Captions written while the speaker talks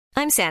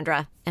I'm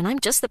Sandra, and I'm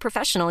just the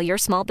professional your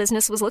small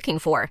business was looking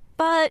for.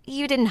 But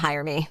you didn't hire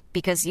me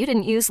because you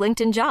didn't use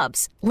LinkedIn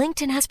Jobs.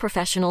 LinkedIn has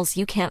professionals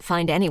you can't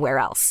find anywhere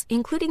else,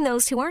 including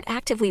those who aren't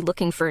actively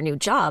looking for a new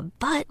job,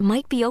 but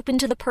might be open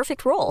to the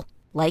perfect role,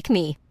 like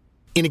me.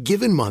 In a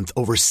given month,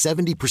 over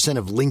 70%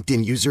 of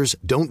LinkedIn users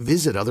don't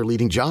visit other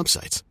leading job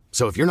sites.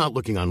 So if you're not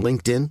looking on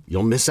LinkedIn,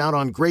 you'll miss out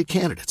on great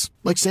candidates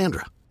like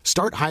Sandra.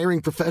 Start hiring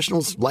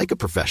professionals like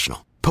a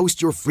professional. Post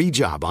your free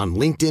job on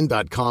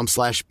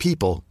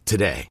linkedin.com/people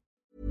today.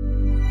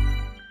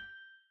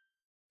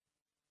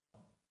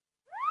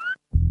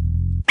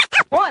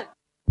 One,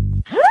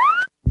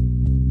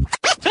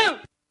 two.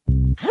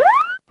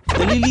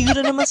 Naliligo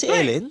na naman si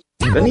Ellen?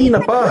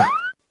 Kanina pa.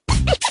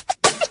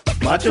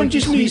 Machong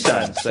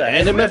Chismisan sa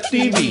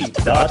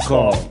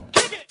nmftv.com.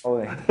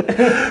 Okay.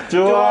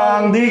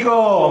 Chuang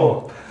Diko,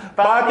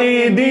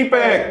 Pati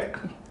Dipek,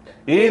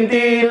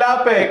 Inti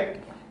Lapek,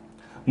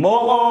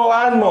 Moko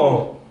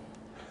Anmo.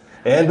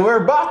 And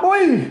we're back,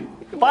 boy!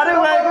 Pare,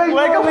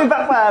 welcome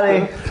back,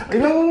 pare.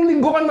 Ilang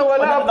linggo ka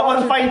nawala.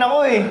 Na-confine ako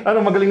eh.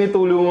 Ano, magaling ni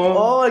tulo mo?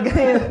 Oo,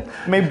 ganyan.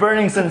 May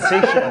burning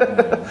sensation.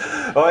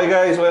 Okay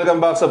guys,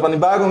 welcome back sa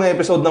panibagong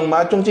episode ng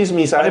Machong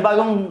Chismisan.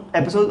 Panibagong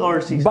episode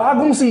or season?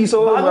 Bagong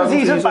season. Bagong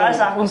season, para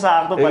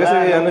saktong-sakto pala.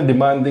 Kasi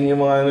demanding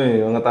yung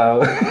mga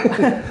tao.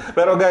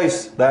 Pero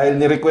guys, dahil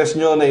ni-request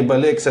nyo na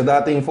ibalik sa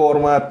dating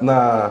format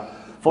na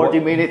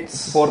 40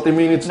 minutes. 40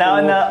 minutes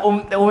na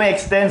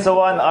umi-extend sa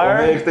 1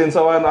 hour. Umi-extend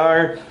sa 1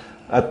 hour.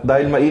 At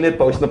dahil mainit,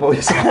 pawis na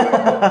pawis.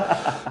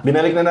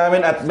 Binalik na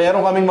namin at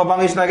meron kaming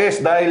mabangis na guest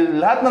dahil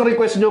lahat ng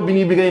request nyo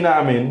binibigay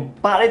namin.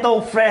 Para ito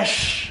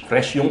fresh.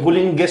 Fresh. Yung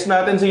huling guest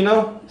natin,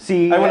 sino?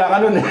 Ay, wala ka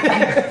nun eh.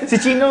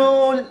 Si Chino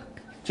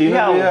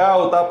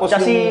Liao. Tapos yung...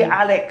 si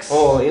Alex.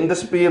 Oh, in the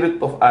spirit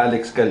of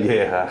Alex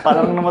Calleja.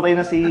 Parang namatay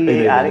na si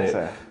Alex.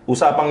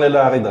 Usapang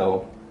lalaki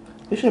daw.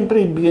 Eh,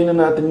 syempre, bigay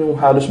na natin yung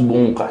halos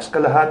buong cast.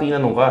 Kalahati na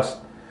nung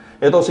cast.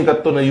 Ito, sikat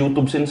to na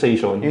YouTube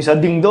sensation. Yung sa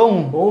Ding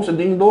Dong. Oo, sa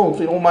Ding Dong.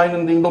 Sino kumain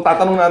ng Ding Dong?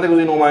 Tatanong natin kung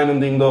sino kumain ng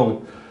Ding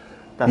Dong.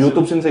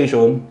 YouTube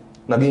sensation,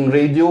 naging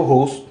radio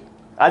host.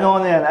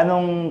 Ano yan?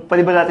 Anong,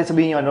 pwede ba natin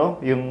sabihin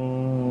yung yung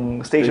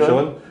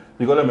station?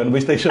 Hindi ko alam, ano ba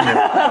yung station niya?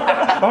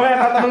 Mamaya,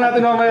 tatanong natin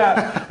mamaya.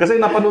 Kasi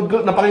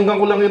napakinggan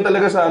ko lang yun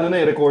talaga sa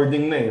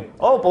recording na eh.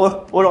 Oh,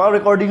 puro ka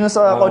recording na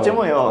sa kotse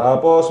mo eh. Oh.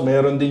 Tapos,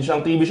 meron din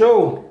siyang TV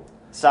show.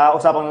 Sa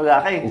Usapang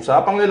Lalaki.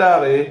 Usapang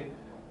Lalaki.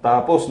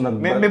 Tapos,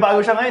 may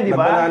bago siya ngayon, di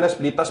ba? Nag-banana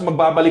split, tapos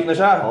magbabalik na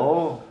siya.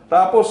 Oh.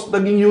 Tapos,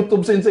 naging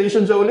YouTube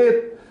sensation siya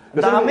ulit.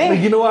 Kasi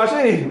may ginawa siya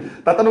eh.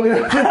 Tatanungin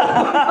natin.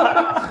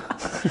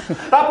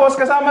 Tapos,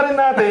 kasama rin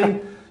natin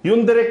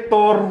yung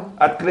director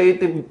at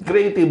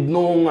creative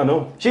nung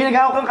Siya yung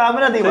naghahawak ng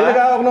camera, di ba? Siya yung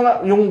naghahawak ng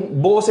yung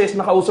boses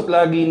na kausap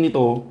lagi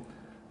nito.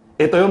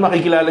 Ito yung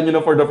makikilala nyo na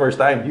for the first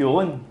time.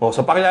 Yun. O,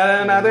 so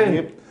pakilala na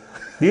natin.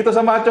 Dito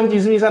sa Machong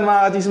Chismisan,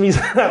 mga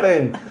chismisan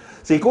natin.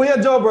 Si Kuya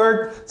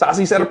Jobert, saka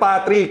si Sir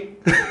Patrick.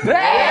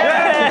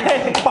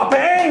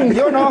 Papeng!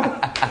 Yun, no?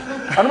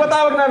 Ano ba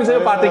tawag namin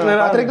sa'yo? Patrick na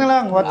lang? Patrick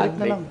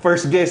na lang.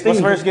 First guesting.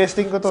 First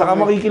guesting ko to. Saka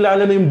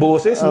makikilala na yung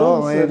boses,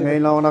 no? Oo, ngayon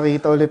lang ako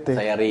nakita ulit eh.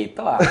 Saya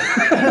rito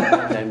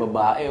Dahil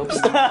babae.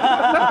 Oops.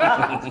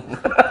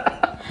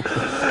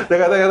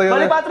 Teka.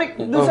 Bali, Patrick,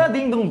 doon sa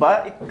Ding Dong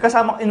ba?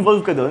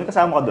 Involved ka doon?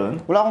 Kasama ka doon?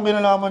 Wala akong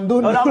kinalaman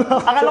doon.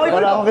 Akala ko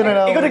ikaw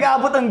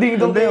nag-aabot ng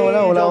Ding Dong. Hindi,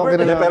 wala akong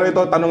kinalaman. Pero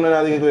ito, tanong na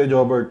natin kay Kuya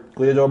Jobert.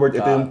 Kuya Jobert,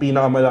 ito yung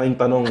pinakamalaking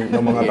tanong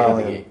ng mga tao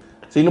ngayon.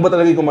 Sino ba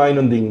talaga yung kumain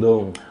ng Ding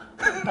Dong?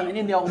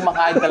 Tangin, hindi ako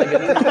kumakain talaga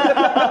nito.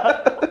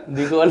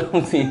 Hindi ko alam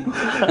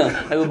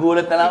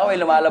nagugulat na lang ako,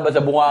 lumalabas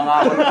sa bunganga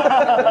ako.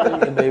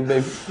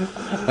 Babe.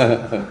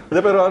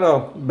 Pero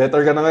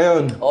better ka na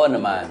ngayon. Oo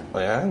naman.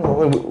 Ayan,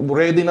 okay.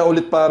 Ready na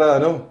ulit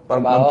para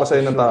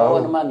magpasaya ng tao.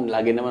 Oo naman,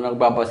 lagi naman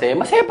nagpapasaya.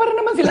 Masaya pa rin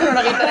naman sila nung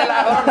nakita nila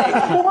ako ron eh.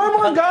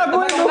 Mga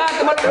gagawin, no?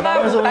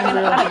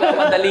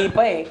 Madali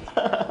pa eh.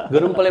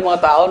 Ganun pala yung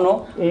mga tao, no?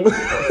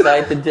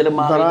 Excited sila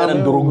makakita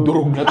ng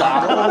durug-durug na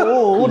tao.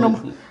 Oo,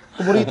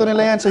 paborito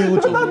nila yan sa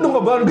YouTube. Ano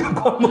ka ba? Ano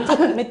gagawa mo?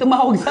 May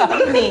tumawag sa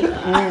akin eh.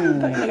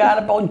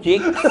 Naghahanap akong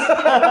chick.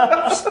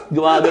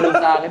 Gumagano'n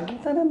sa akin.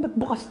 Ba't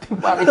bukas ito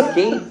yung Paris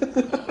Cake?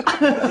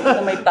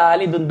 May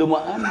tali doon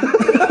dumaan.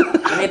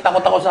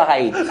 Takot ako sa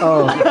height.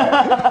 Oo.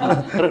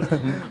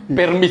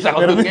 Permis ako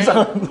doon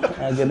ngayon.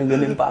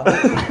 Ganun pa ako.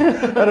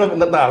 Ano,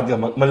 natakot ka?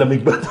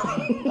 Malamig ba ito?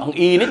 Ang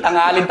init, ang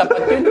alin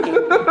tapat yun.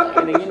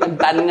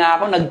 Nagtan nga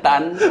ako,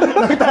 nagtan.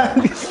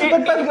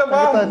 Nagtan ka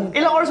ba?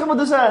 Ilang oras ka mo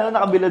doon sa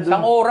nakabilad doon?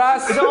 Isang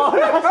oras.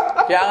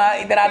 Kaya nga,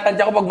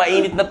 itinatansya ko pag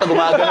mainit na ito,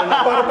 gumagano na.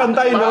 Para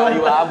pantay, no?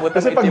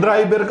 Kasi pag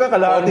driver ka,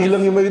 kalahati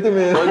lang yung maitim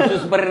eh.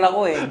 Conscious pa rin ako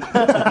eh.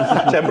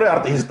 Siyempre,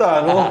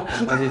 artista, no?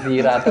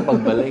 Masisira ito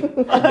pagbalik.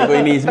 Hindi ko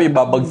iniisip,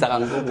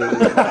 babagsakan ko.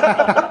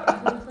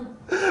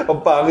 Ang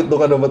pangit doon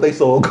ka namatay,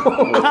 sogo.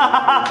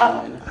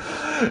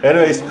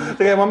 Anyways,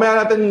 sige,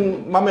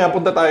 mamaya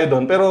punta tayo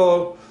doon. Pero,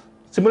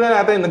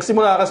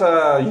 nagsimula ka sa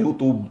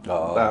YouTube.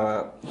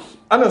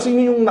 Sino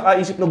yung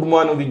nakaisip na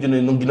gumawa ng video na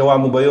yun? Nung ginawa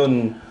mo ba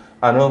yun,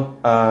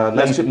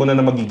 naisip mo na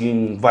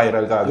magiging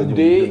viral ka agad yung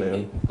video na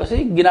yun?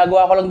 Kasi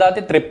ginagawa ko lang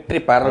dati,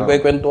 trip-trip. Parang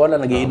kwentuhan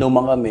lang,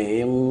 nagiinuman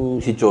kami. Yung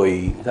si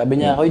Choi. Sabi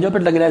niya, Kuya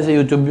Jobert, lagyan natin sa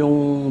YouTube yung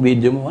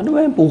video mo. Ano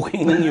ba yung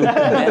puking ng YouTube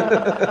na yan?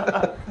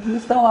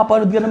 Gusto ko,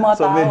 mapanood ka ng mga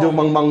tao. So medyo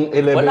mang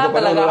 11 ka pa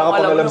lang, wala ka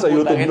pang alam sa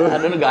YouTube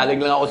nun. Galing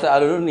lang ako sa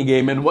ni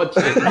Game &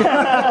 Watch.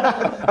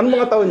 Anong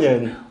mga taon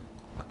yan?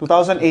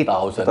 2008.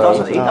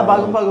 2008,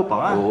 bago-bago pa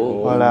nga.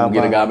 Oo, Wala pa.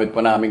 ginagamit pa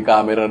namin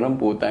camera ng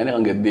puta.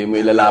 Hanggang di mo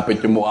ilalapit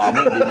yung mukha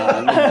mo. Hindi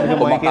na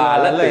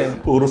kumakalat eh.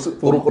 Puro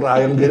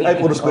kurayang ganyan. Ay,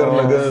 puro square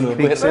na gano'n.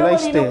 Pero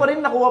Pixelized kanino pa rin,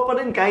 nakuha pa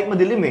rin kahit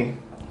madilim eh.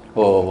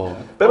 Oo.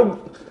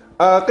 Pero,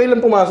 kailan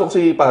pumasok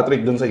si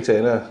Patrick dun sa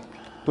eksena?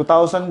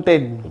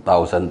 2010.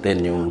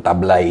 2010 yung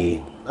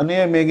tablay. Ano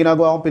yan, may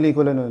ginagawa akong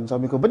pelikula nun.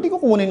 Sabi ko, ba't di ko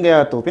kunin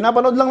kaya to?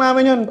 Pinapanood lang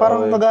namin yun.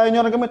 Parang kagaya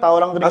nyo rin kami, tawa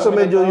lang din So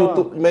kami.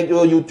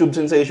 medyo YouTube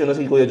sensation na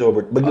si Kuya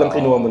Jobert. Biglang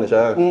kinuha mo na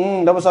siya.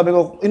 Tapos sabi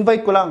ko,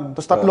 invite ko lang.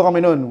 Tapos tatlo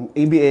kami nun.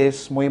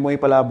 ABS, Moy Moy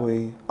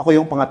Palaboy. Ako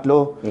yung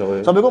pangatlo.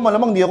 Okay. Sabi ko,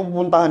 malamang di ako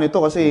pupuntahan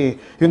ito kasi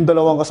yung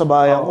dalawang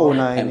kasabayan ko,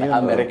 unahin yun.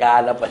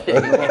 Amerikana pa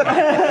siya.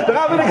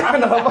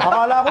 Naka-Amerikana ka pa.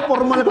 Akala ko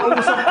formal na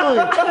kausap to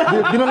eh.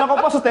 Dinala ko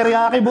pa sa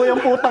teriyaki boy ang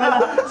putang na.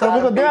 Sabi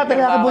ko, di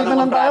teriyaki boy na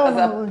lang tayo.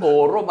 Sa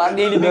Oro, parang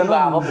nilibig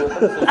ba ako?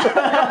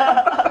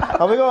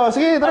 Sabi ko,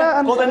 sige,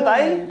 tara. Coat and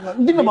tie?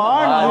 Hindi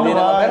naman. Hindi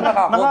naman. Pero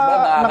naka-coat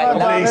ba?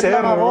 Naka-jacket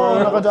lang ako.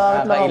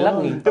 Naka-jacket lang Nakailang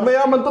ako. eh.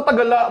 Mayaman to,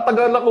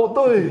 Tagalako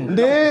to eh.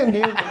 Hindi.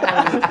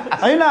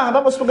 Ayun lang.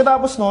 Tapos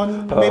pagkatapos nun,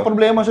 may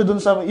problema siya dun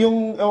sa,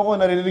 yung, ewan ko,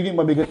 naririnig yung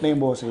mabigat na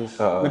yung boses.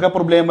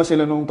 Nagka-problema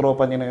sila nung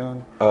tropa niya na yun.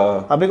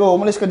 Sabi ko,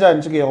 umalis ka dyan.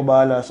 Sige, ako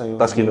bahala sa'yo.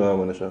 Tapos kinuha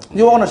mo na siya.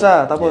 Iwan ko na siya.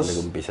 Tapos,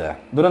 Nagumpisa.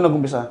 doon na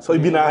nagumpisa. So,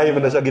 ibinahay mo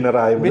na siya,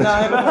 ginarahay mo na siya.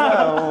 Binahay ko na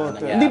siya. oo.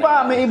 Hindi pa,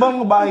 may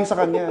ibang bahay sa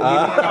kanya.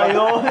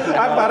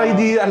 Para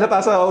hindi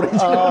alata sa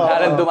original.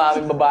 Parang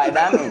dumaming babae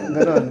namin.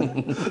 Ganon.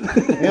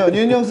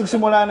 Yun yung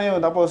simula na yun.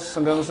 Tapos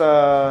hanggang sa,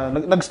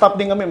 nag-stop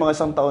din kami, mga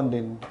isang taon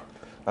din.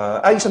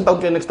 Isang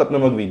taon kayo nag-stop na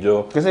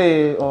mag-video.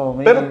 Kasi,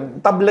 may Pero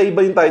tablay ba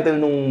yung title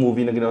nung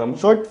movie na ginawa mo?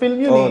 short film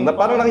yun eh.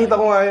 Parang nakita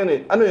ko nga yun eh.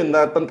 Ano yun?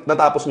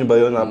 Natapos nyo ba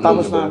yun?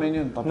 Tapos namin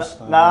yun. Tapos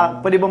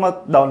Pwede ba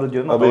ma-download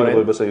yun?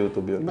 Available ba sa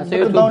YouTube yun?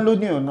 download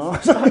nyo yun, no?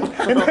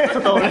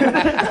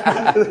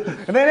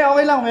 Hindi,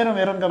 okay lang.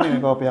 Meron kami.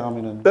 May kopya kami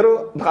nun.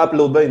 Pero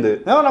naka-upload ba?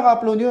 Hindi. No,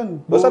 naka-upload yun.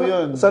 Buo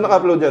yun. Saan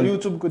naka-upload yan?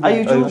 YouTube ko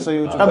din. YouTube? Sa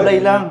YouTube. Tablay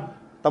lang.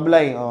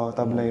 Tablay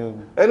yun.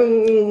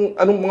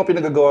 Anong mga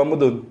pinagagawa mo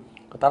doon?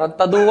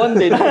 Katarantaduan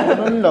din.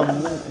 Ganun lang.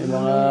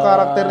 Yung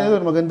karakter niya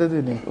doon, maganda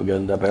din eh.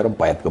 Maganda, pero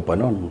payat ko pa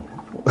nun.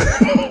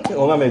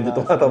 Oo nga, medyo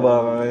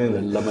tumataba ka ngayon.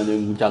 Ang laman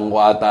yung tiyang ko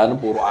ata,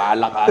 puro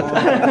alak ata.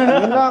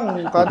 Yun lang,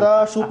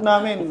 kada shoot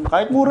namin,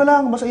 kahit mura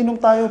lang, basta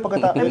inom tayo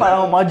pagkatapos.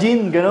 Parang mga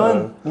gin, gano'n.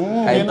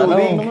 Kahit ano.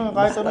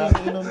 Kahit ano,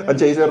 inom Ang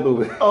chaser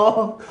to.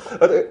 Oo.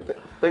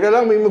 Teka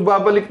lang, may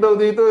magbabalik daw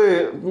dito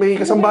eh. May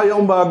kasambahay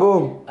akong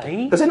bago.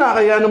 Ay. Kasi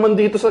nakakaya naman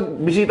dito sa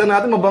bisita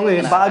natin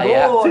mabangis.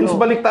 Bago. Since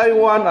balik tayo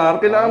 1 hour,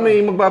 kailangan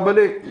may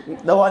magbabalik.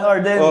 The 1 hour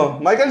din. Oh,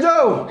 Michael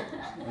Joe!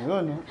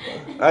 Yun,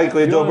 Ay,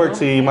 Kuya Jobert,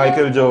 si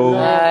Michael Joe.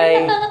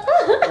 Ay.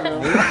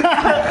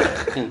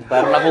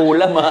 Parang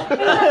nakulam ah.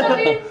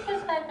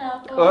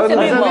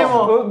 Sabihin mo.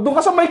 Doon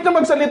ka sa mic na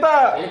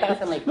magsalita. Salita ka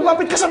sa mic.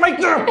 Lumapit ka sa mic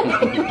na!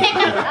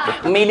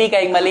 Umili ka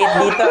yung maliit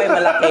dito ay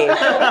malaki.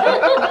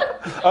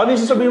 Ano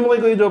yung sasabihin mo kay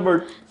Kuya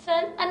Jobert?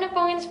 Ano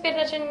pong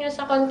inspirasyon niyo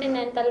sa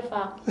Continental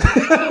Fact?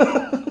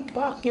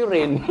 Fuck you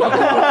rin.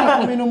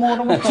 minumura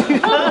mo.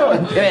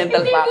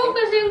 Continental Hindi Fact. po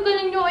kasi yung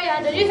galing niyo kay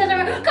Ada. Yung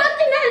sasabi,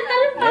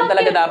 Continental Fact! Yan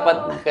talaga dapat,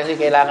 kasi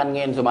kailangan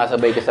ngayon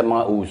sumasabay ka sa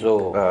mga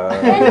uso.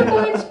 Ano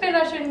pong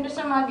inspirasyon niyo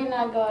sa mga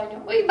ginagawa niyo?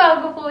 Uy,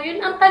 bago po yun.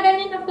 Ang tagal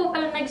niyo na po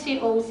pala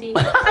nag-COC.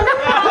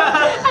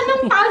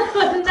 Anong taon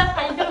na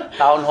kayo?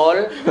 Town hall?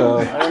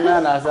 Ano na,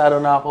 nasa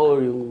na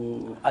ako yung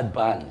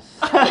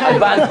advance.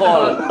 Advance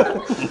hall.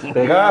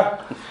 Teka,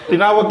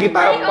 tinawag kita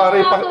Ay, pare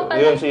oo pa. nga po pala.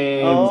 Yun si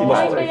Boss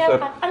Ay, Tracer.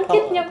 kaya pa. Ang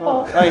cute niyo po.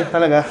 Ay,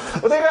 talaga.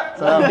 O teka,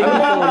 tingnan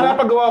mo ang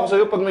napagawa ko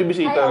sa'yo pag may Ay,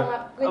 bisita. oo nga.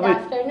 Good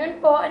afternoon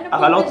po. Ano po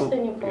Akala ko gusto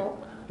niyo po?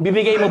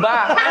 Bibigay mo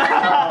ba?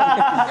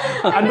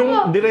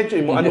 Anong diretso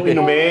mo? Anong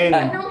inumin?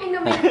 Anong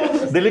inumin po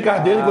gusto?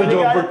 Delikado yun, Kuya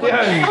Jobert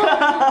yan.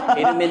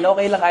 Inumin,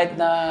 okay lang kahit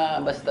na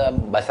basta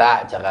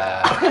basa,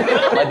 tsaka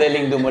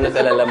madaling dumula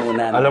sa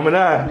lalamunan. Alam mo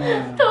na.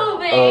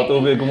 Tubig! Oh,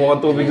 tubig.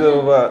 Kumuha tubig sa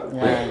baba.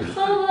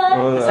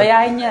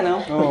 Sayahin niya,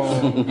 no?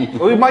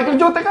 Uy, Michael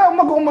Joe, teka,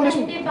 umalis.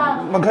 Hindi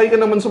ba? Mag-hi ka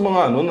naman sa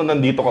mga ano, na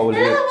nandito ka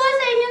ulit. Hello po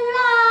sa inyong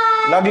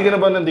lahat! Lagi ka na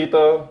ba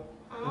nandito?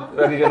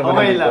 Lagi ka na ba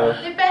Okay nandito? lang.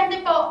 Depende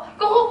po.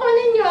 Kung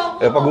kukunin niyo ako.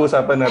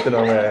 Pag-uusapan natin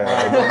mamaya.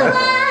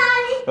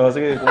 Oh,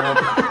 sige.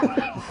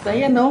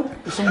 Saya, no?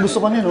 Gusto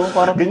ko niya, no?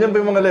 Parang Ganyan ba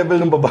yung mga level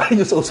ng babae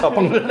nyo sa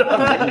usapang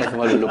lalaki? Mas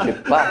malulupit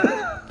pa.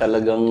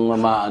 Talagang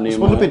maano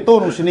yung malupit to,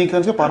 nung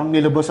sinikan ka, parang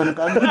nilabasan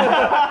ka.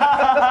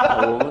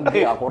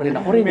 Hindi, ako rin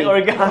May eh.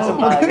 orgasm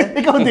pa.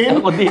 Ikaw din?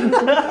 Ako din.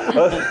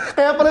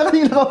 Kaya pala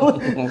kanina ako.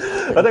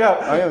 Teka,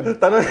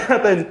 tanong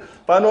natin,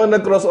 paano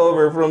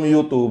nag-crossover from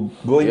YouTube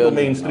going to Yun.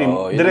 mainstream?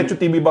 Oo, yun. Diretso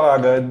TV ba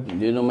agad?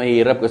 Hindi na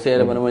mahirap kasi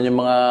alam mo naman yung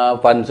mga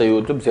fan sa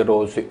YouTube, si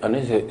Rosie, yung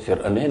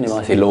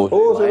mga si Loso.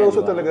 Oo, si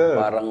Loso talaga.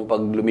 Parang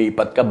pag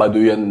lumipat ka,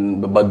 baduy,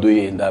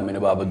 dami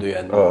na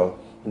babaduyan. Oo.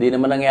 Hindi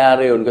naman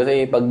nangyari yun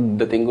kasi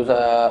pagdating ko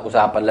sa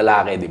usapan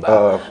lalaki, di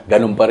ba?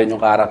 Ganun pa rin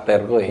yung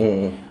karakter ko eh.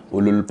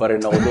 Ulul pa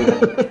rin ako doon.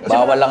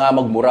 Bawal lang nga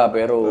magmura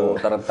pero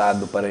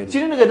tarantado pa rin.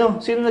 Sino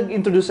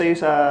nag-introduce sa'yo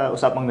sa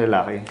usapang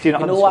lalaki? Sino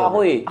Kinuha ako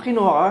eh.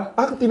 Kinuha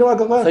ka?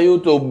 Tinawagan ka? Sa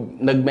YouTube,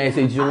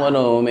 nag-message yung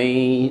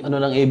may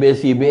ng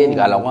ABS-CBN.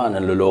 Kala ko nga,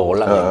 nanloloko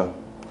lang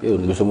eh.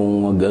 Yun, gusto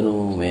mong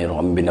meron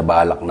kami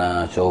binabalak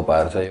na show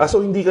para sa'yo. So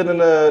hindi ka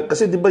na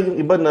kasi 'di ba yung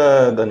iba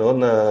na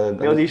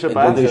May audition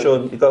pa?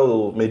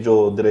 Ikaw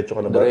medyo diretso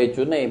ka na ba?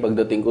 Diretso na eh,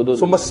 pagdating ko doon.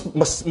 So mas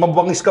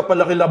mabangis ka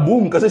pala kila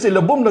Boom kasi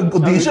sila Boom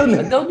nag-audition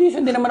eh.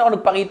 Nag-audition din naman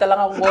ako, nagpakita lang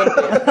ako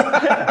konti.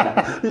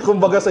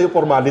 Kumbaga sa'yo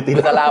formality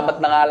lang.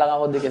 Salamat na nga lang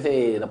ako din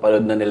kasi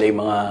napanood na nila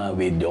yung mga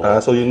video ko.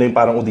 So yun na yung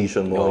parang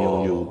audition mo,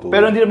 yung YouTube.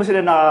 Pero hindi naman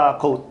sila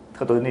naka-coat.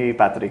 Katulad ni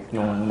Patrick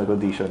nung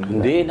nag-audition.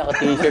 Hindi,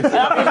 naka-t-shirt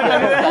sila.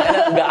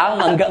 Gaang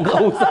hanggang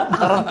kausap.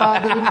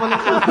 Tarantado rin pala.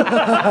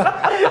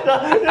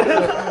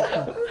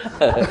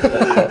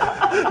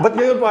 Ba't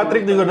ngayon,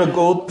 Patrick, di ko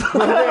nag-quote?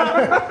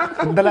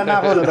 Dala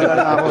na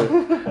ako.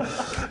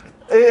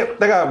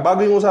 Teka, bago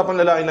yung usapang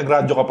lalaki,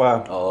 nag-radyo ka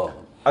pa. Oo.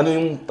 Ano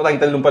yung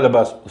title nung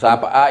palabas?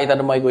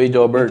 Itanong mo kay Kuya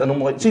Jobert.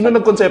 Sino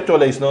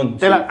nag-conceptualize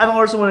nun? Anong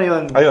oras mo na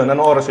yun? Ayun,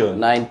 anong oras yun?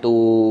 9 to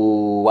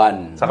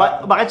 1.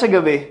 Bakit sa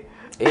gabi?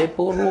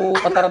 Puro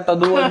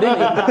katarantaduhan din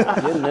eh.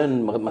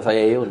 Yun,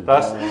 masaya yun.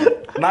 Tapos,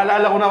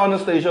 naalala ko na ako ng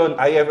station,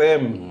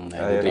 IFM.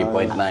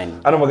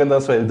 3.9. Ano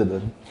magandang sweldo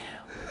doon?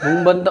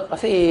 Yung banda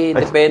kasi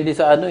depende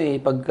sa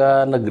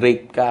pagka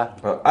nag-rate ka.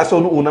 So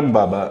nung unang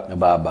baba?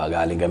 Nababa,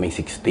 galing kami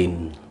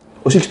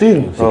 16.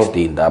 16?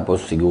 16,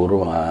 tapos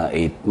siguro mga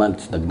 8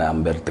 months,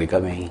 nag-number 3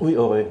 kami. Uy,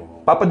 okay.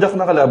 Papa Jack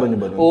na kalaban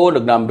niyo ba nun? Oo,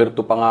 nag-number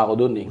 2 pa nga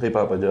ako doon eh. Kay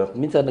Papa Jack.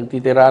 Minsan,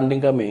 nagtitirahan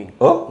din kami.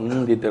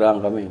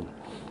 Titirahan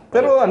kami.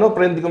 Pero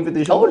friendly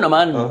competition? Oo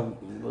naman.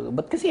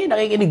 Ba't kasi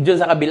nakikinig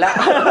dyan sa kabila?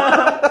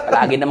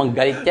 Lagi namang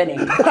galit yan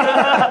eh.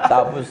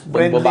 Tapos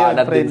pagbaba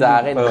natin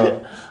sa akin.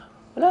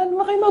 Wala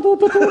naman kayo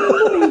matututunan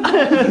doon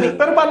eh.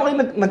 Pero paano kayo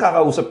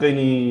nagkakausap kayo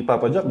ni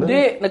Papa Jack?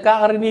 Hindi,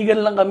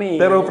 nagkakarinigan lang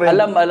kami. Pero friend,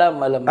 alam.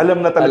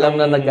 Alam na talagang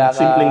nagkaka...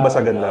 simpleng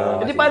basagan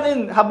lang. Hindi paano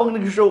yun, habang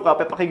nag-show ka,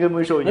 papakinggan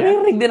mo yung show niya?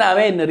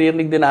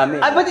 Naririnig din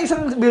namin. Ba't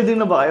isang building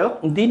na ba kayo?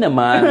 Hindi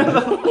naman.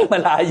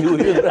 Malayo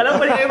yun. Alam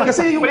mo,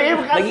 kasi yung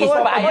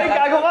Nag-ispire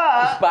gago ka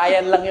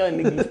Ispayan lang yun.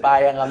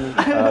 Nag-ispayan kami.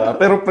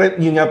 Pero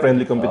yun nga,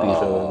 friendly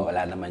competition.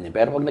 Wala naman yun.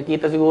 Pero pag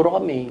nakita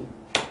siguro kami,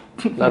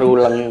 laro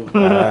lang yun.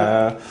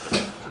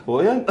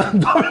 Yan. Ang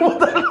dami mo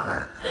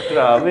talaga.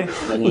 Grabe.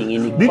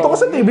 Nanginginig Dito ka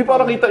sa TV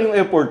para kita yung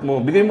effort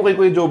mo. Bigay mo kay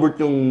Kuya Jobert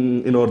yung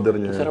in-order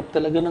niya. Sarap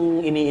talaga ng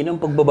iniinom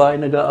pag babae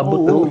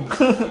nag-aabot.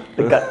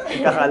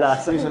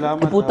 Nagkakalasan.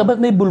 Salamat. Puta, ba't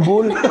may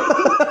bulbul?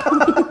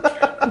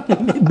 May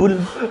bulbul.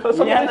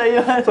 Yan na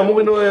yun. Saan mo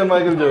kinuha yan,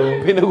 Michael Joe?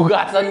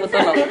 Pinugasan mo to,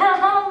 no?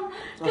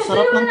 Ang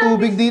sarap ng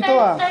tubig dito,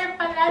 ah. Sir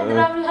pala,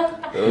 drum lang.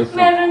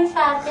 Meron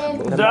sa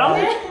atin. Drum?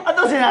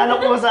 Ato, sinanok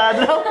mo sa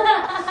drum.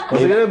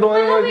 Sige na, doon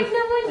kayo, Big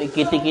naman. May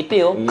kiti-kiti,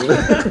 oh.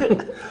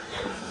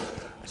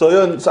 So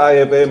yun, sa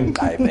IFM.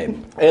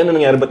 IFM. Ano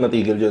nangyari, ba't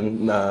natigil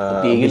yun?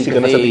 Busy ka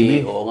na sa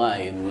TV? Oo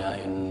nga, yun nga.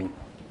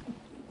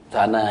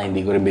 Sana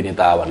hindi ko rin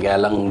binitawan.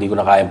 Kaya lang hindi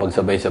ko na kayang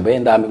pagsabay-sabay.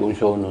 Ang dami kong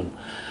show nun.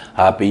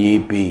 Happy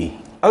Yippee.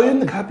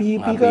 Yun, nag-happy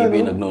hippie ka,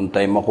 Happy no? nag-noon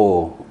time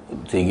ako.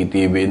 Sige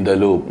TV in the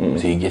Loop.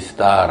 Sige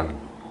Star.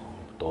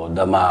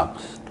 Toda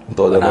Max.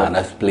 Toda Max.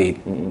 Banana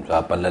Split.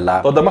 Sa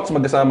panlalaki. Toda Max,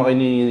 magkasama kayo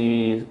ni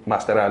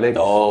Master Alex.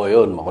 Oo,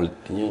 yun. Makulit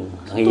din yun.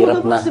 Ang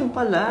hirap na.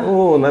 pala.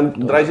 Oo,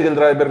 tricycle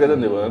driver ka doon,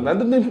 di ba?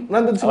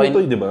 Nandun si Okay.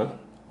 Mutoy, di ba?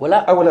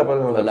 Wala. Wala pala.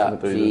 Wala.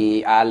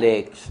 Si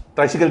Alex.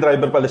 Tricycle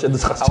driver pala siya doon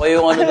sa Ako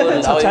yung ano doon.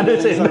 Channel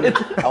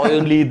 7. Ako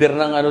yung leader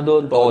ng ano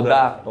doon.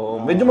 Toda.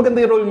 Medyo maganda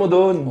yung role mo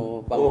doon.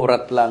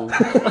 Pang-urat lang.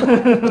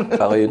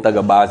 Ako yung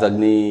tagabasag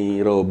ni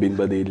Robin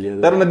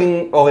Badilla. Pero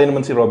naging okay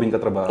naman si Robin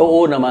katrabaho.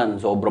 Oo naman,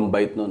 sobrang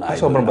bait nun. Idol,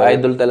 sobrang bait.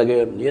 idol talaga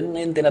yun. Yun na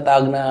yung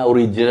tinatawag na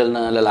original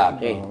na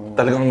lalaki.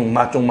 Talagang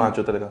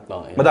machong-macho talaga.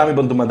 Okay. Madami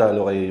bang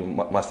dumadalo kay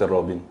Master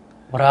Robin?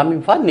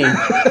 Maraming fan eh.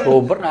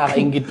 Sobrang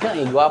nakakaingit ka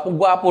eh.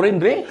 Gwapong-gwapo rin,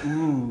 Dre.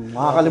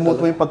 Makakalimutan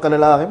mo yung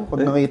pagkalalaki mo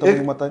pag nakita mo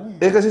yung mata niya.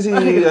 Kasi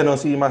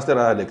si Master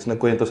Alex,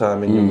 nagkwento sa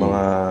amin yung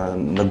mga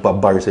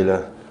nagpa-bar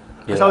sila.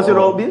 Kasama si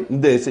Robin?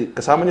 Hindi,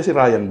 kasama niya si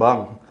Ryan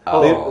Bang.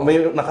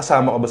 May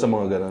nakasama ka ba sa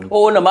mga ganun?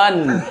 Oo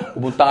naman.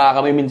 Pumunta nga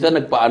kami minsan,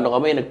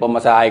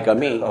 nagpamasahe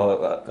kami.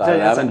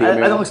 Kala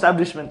namin, Anong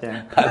establishment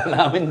yan? Kala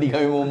namin, hindi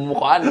kami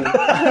mumukhaan.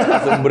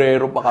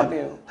 Sombrero pa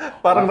kami.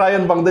 Parang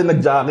Ryan Bang din,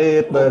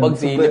 nag-jacket. Pag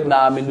silip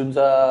namin dun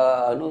sa,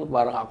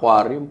 parang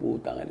aquarium,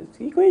 putang.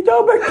 Si Kuya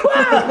Jobert.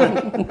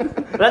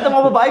 Lahat ng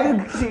mga babae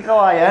si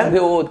Kawayan? Hindi,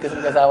 oo, kasi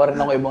kasama rin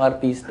ako yung mga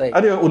artista eh.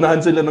 Ano yun, unahan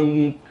sila ng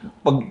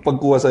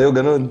pagkuha sa'yo,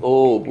 ganun.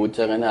 Oo,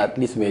 putya nga na. At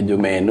least medyo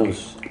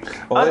menos.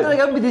 Ah,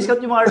 talaga may discount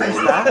yung mga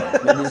artista?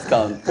 May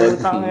discount.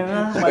 Tangin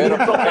na. Pero,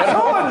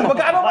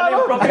 Magkano ba?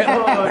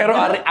 pero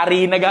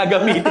arena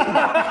gagamitin.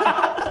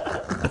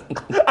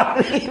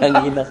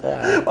 Tangina ka.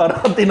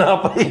 Parang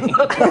tinapay.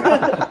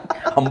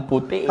 Ang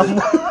puti.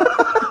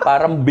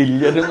 Parang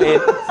billion yung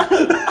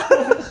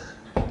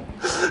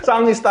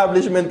Saan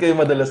establishment kayo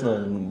madalas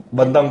noon?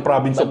 Bandang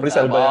province of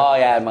Rizal ba yan? Oo,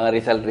 yan. Mga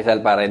Rizal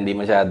para hindi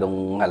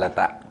masyadong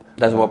halata.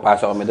 Tapos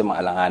mapasok kami doon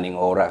mga alanganing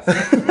oras.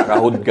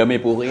 Naka-hood kami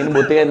po.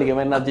 Buti yan, hindi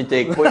kami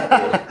na-checkpoint.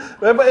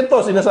 Pero ba ito,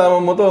 sinasama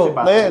mo to?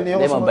 Hindi,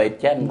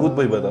 mabait yan. Good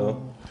boy ba to?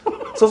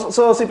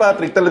 So si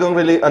Patrick talagang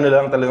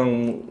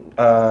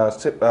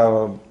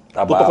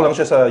tutok lang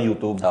siya sa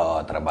YouTube.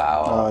 Oo,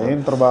 trabaho. Yun,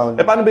 trabaho.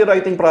 Paano ba yung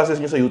writing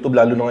process niyo sa YouTube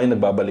lalo na ngayon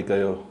nagbabalik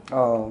kayo?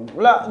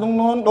 Wala,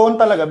 noon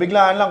talaga,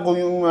 biglaan lang kung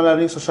yung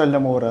nalaring social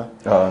na mura.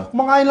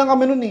 Kumakain lang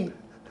kami noon eh.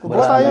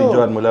 Kumpara tayo.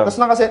 Tapos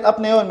naka-set up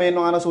na yun, may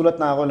nung nasulat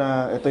na ako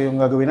na ito yung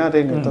gagawin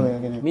natin, ito,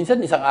 ganyan.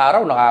 Minsan isang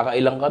araw,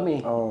 nakakailang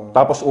kami.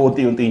 Tapos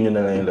unti-unti nyo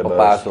na lang yung labas.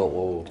 Papasok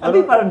ko. Ano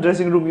yung parang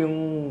dressing room yung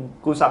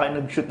kung sa akin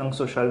nag-shoot ng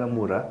social na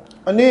mura?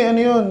 Ano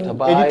yun?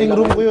 Editing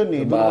room ko yun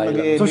eh. Doon ako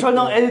nag-edit. Social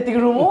ng editing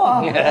room mo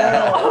ah.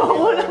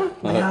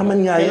 Mayaman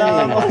nga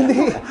yan.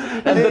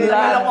 Nandun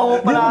lang.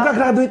 Hindi mo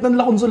gagraduate ng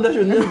La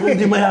Consolacion yan kung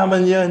hindi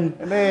mayaman yan.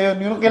 Hindi,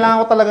 yun. Kailangan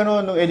ko talaga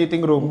noon, ng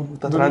editing room.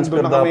 Transfer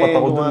dapat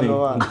ako dun eh.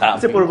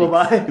 Kasi puro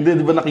babae.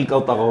 Hindi, di ba na-kick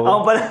out ako? Ako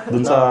pala.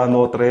 Dun sa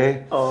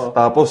Notre.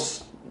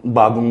 Tapos,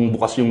 bagong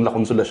bukas yung La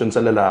Consolacion sa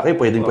lalaki,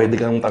 pwede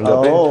kang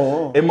tanggapin.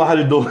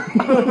 Mahal doon.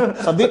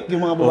 Sabik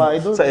yung mga babae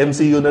doon. Sa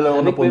MCU na lang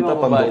ako napunta.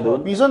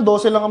 Minsan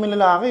 12 lang kami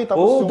lalaki.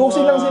 Tapos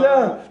 12 lang sila.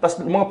 Tapos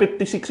mga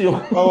 56 yung...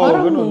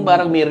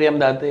 Parang Miriam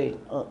dati.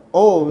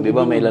 Di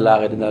ba may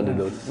lalaki din dati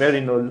doon?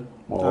 Merinol.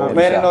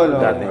 Merinol.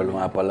 Merinol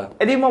nga pala.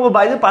 Eh di mga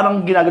babae doon parang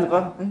ginagano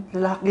ka,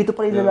 lalaki, dito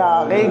pa rin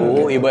lalaki.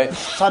 Oo, iba.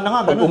 Sana nga,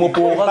 Pag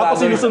umupo ka, Tapos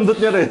sinusundot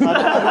niya rin.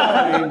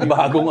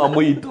 bagong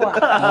amoy ito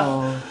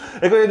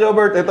Kuya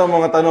Jobert, ito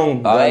mga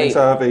tanong galing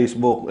sa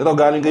Facebook. Ito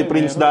galing kay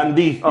Prince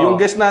Dandy. Yung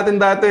guest natin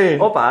dati.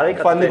 Pare.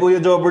 Fan ni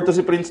Kuya Jobert to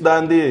si Prince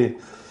Dandy.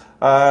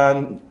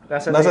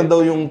 Nasaan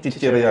daw yung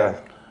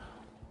chichirya?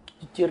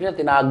 Chichirya,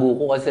 tinago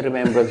ko kasi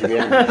remembrance ko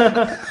yan.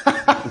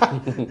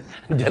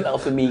 Diyan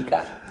ako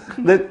sumika.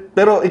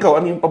 Pero ikaw,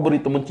 ano yung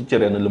paborito mong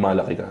chichirya na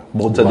lumalaki ka?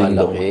 Bukod sa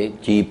dingdong. Malaki,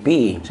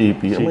 chippy.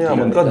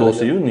 Mayaman ka,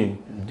 12 yun eh.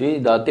 Hindi,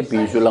 dati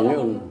piso lang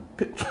yun.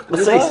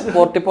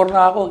 44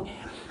 na ako.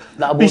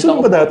 Piso na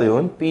ba dati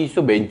yun?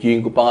 Piso,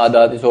 benching ko pa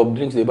nga dati soft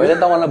drinks, di ba?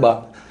 Ilan taon na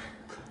ba?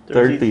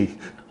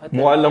 30.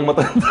 Mukha lang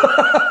matanda.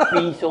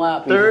 Piso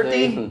nga.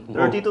 30?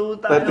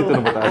 32 tayo. 32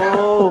 na ba tayo?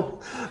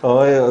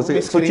 Okay,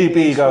 so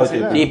chippy ikaw.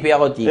 Chippy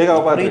ako, chippy. Ikaw,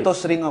 Patrick. Pritos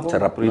ring ako.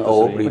 Sarap.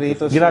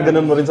 Pritos.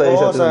 Ginaganon mo rin sa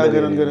isa. Oo, sa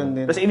ganun-ganun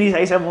din. Tapos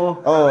inisa-isa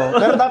mo.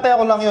 Pero dati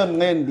ako lang yun.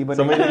 Ngayon, di ba?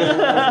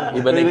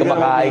 Iba na yung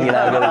kumakain,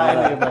 ginaganon mo.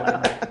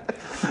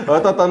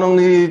 Ito, tanong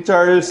ni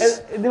Charles.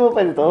 Hindi mo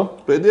pa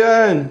nito? Pwede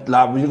yan.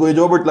 Labi ni Kuya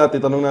Jobert, lahat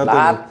itanong natin.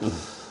 Lahat.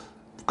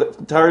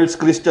 Charles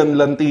Christian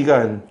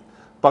Lantikan.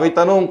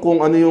 Pakitanong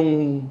kung ano yung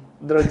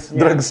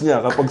drugs niya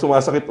kapag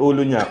sumasakit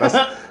ulo niya.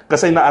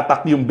 Kasi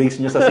na-attack yung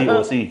base niya sa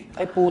COC.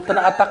 Ay puta,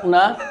 na-attack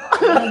na.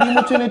 Hindi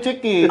mo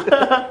chinecheck eh.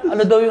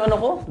 Ano daw yung ano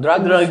ko?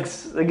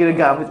 Drugs na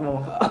ginagamit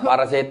mo.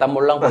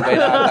 Paracetamol lang pag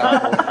kailangan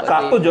ako.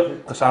 Sakto,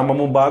 kasama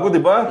mo bago, di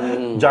ba?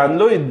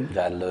 John Lloyd.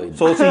 John Lloyd.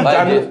 So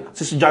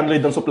si John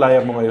Lloyd ang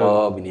supplier mo ngayon.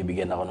 Oo,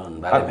 binibigyan ako noon.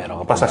 Bale,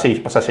 meron ka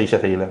Pasasay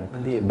siya lang.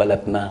 Hindi,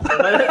 balat na.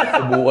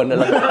 Subukan na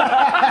lang.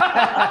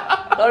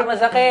 Tol,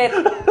 masakit.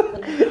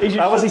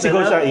 Tapos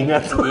sisigaw siya,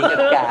 ingat.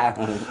 Ingat ka.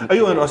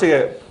 Ayun,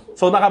 sige.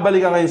 So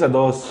nakabalik ka ngayon sa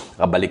DOS.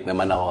 Kabalik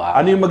naman ako.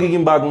 Ano yung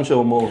magiging bagong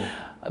show mo?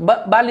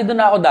 Bali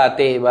doon ako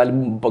dati. Bali,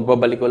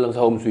 pagbabalik ko lang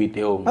sa Home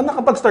Sweet Home.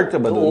 Nakapag-start ka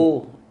ba doon? Oo.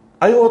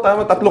 Ay, oo,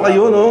 tama. Tatlo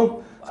kayo,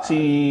 no? Si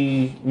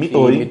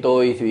Mitoy. Si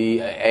Mitoy, si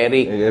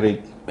Eric.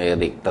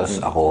 Eric,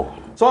 tapos ako.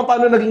 So,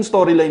 paano naging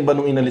storyline ba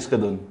nung inalis ka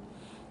doon?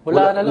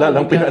 Wala na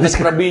lang. Pinalis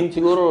ka.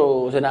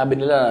 Siguro, sinabi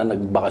nila,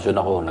 nagbakasyon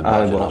ako.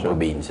 Nagbakasyon ako sa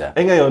probinsya.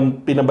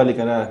 Ngayon, pinabalik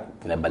ka na.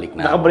 Pinabalik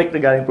na. Nakabalik na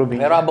galing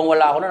probinsya. Pero habang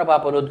wala ako na,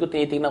 napapanood ko,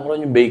 tinitingnan ko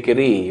rin yung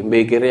bakery. Yung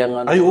bakery ang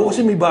ano. Ay, oo,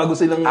 kasi may bago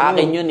silang...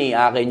 Akin yun.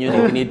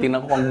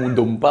 Tinitingnan ko ang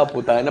dumpa.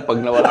 Puta na, pag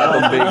nawala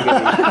itong bakery.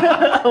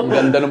 Ang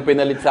ganda nung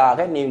pinalit sa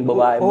akin, yung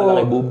babae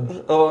malaki boob.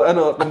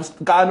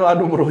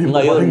 Kaano-ano mo yung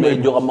babae? Ngayon,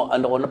 medyo,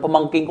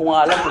 napamangking ko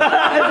nga lang.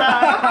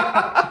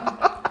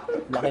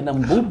 Laki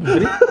ng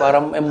boobs,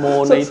 parang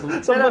emonite.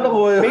 Saan ba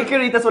nakuha yun?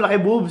 Bakery, tas wala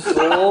kay boobs.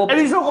 Oo.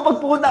 Eh, so kapag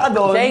pupunta ka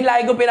doon... Siya yung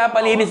lagi ko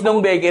pinapalinis ng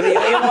bakery.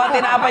 Yung mga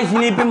tinapay,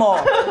 sinipin mo.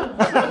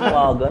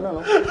 Gano'n, no?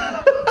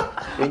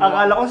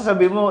 Akala ko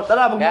sasabihin mo,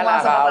 tara, Kaya magmumasa ka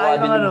nakakaawa tayo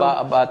din ng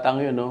yung batang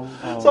yun, no?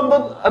 Saan ba,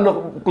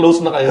 close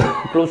na kayo?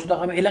 Close na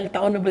kami. Ilang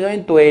taon na ba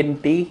yun?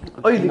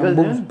 20? Oy, legal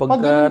na yan.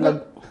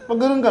 Pag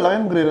ganun ka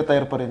lang,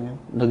 magre-retire pa rin yun.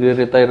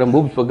 Nagre-retire ang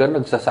boobs pag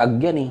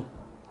nagsasag yan, eh.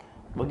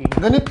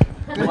 Ganit.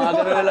 Mga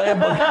gano'n na lang yan.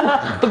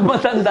 Pag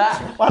matanda.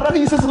 Parang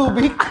yung sa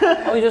Subic.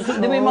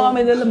 Di ba yung mga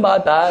may dalang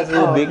bata?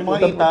 Subic. Yung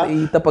mga ita.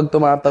 Ita pag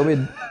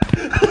tumatawid.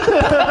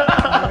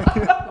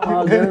 Mga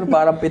ganun,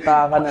 parang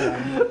pitaka na lang.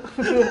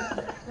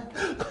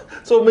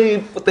 So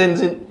may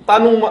potential,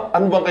 ano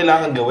bang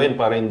kailangan gawin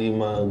para hindi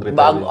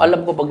mag-retaliate? Alam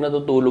ko pag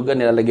natutulog ka,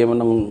 nilalagay mo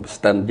ng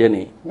stand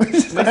yan eh. May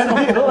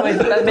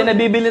stand, may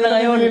nabibili na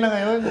ngayon.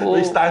 Oo,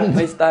 May stand?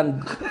 May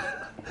stand.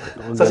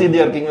 Sa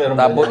CDR King meron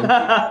Tapos,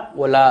 ba?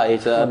 wala eh,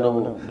 sa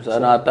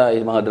ata,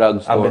 mga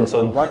drugstore.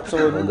 Abenson.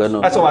 Watson.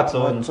 Ganun. Sa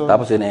Watson.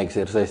 Tapos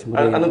ina-exercise mo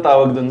rin. Anong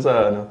tawag dun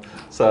sa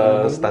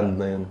sa stand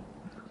na yun?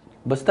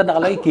 Basta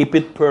nakalagay, keep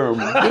it firm.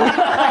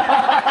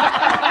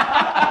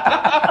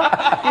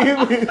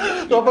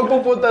 Kapag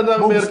pupunta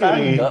ng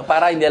Mercury,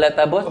 Para hindi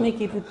alata, boss, may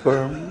keep it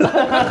firm.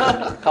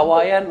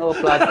 Kawayan o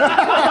plastic?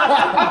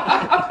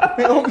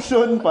 May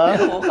option pa.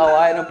 Oo,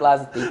 kawayan o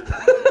plastic.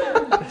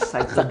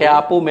 Sa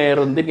Quiapo,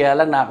 meron din, kaya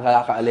lang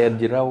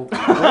nakaka-allergy raw.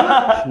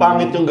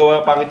 pangit yung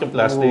gawa, pangit yung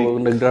plastic.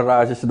 Oo,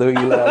 nagra-rashes daw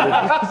yung ilalim.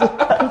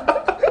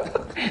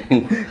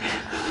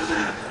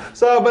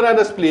 Sa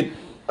Banana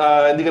Split,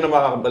 hindi ka na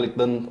makakabalik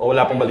doon o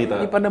wala pang balita?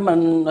 Hindi pa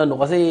naman,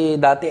 kasi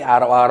dati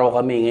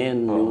araw-araw kami ngayon,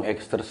 yung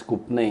extra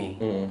scoop na eh,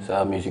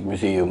 sa Music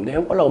Museum. Di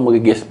wala akong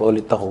mag-guest pa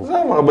ulit ako.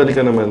 Makabalik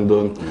ka naman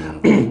doon.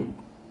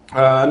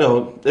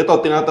 Ito,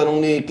 tinatanong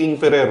ni King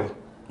Ferrer.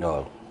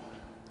 Oo.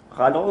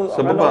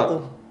 Sa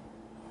baba.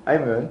 Ay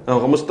mo yun?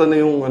 Kamusta na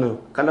yung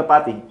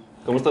Kalapati.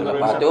 Kamusta na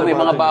rin Kalapati, may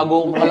mga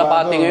bagong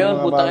kalapati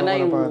ngayon. Puta na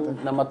yung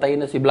namatay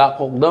na si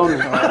Black Hawk Down.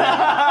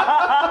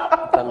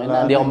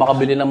 Hindi ako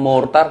makabili ng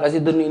mortar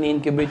kasi doon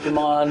ini-incubate yung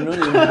mga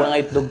yung mga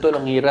itlog to,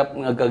 ang hirap,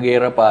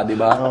 nagkagera pa, di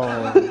ba?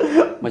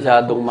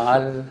 Masyadong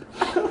mahal.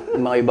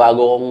 Yung mga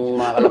bago kong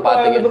mga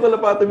kalapati. Ano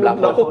kalapati mo? Black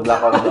Hawk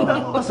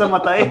Down. Sa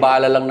matay.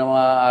 Bala lang ng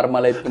mga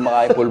Armalite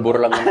kumakain, pulbur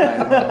lang.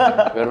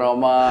 Pero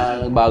mga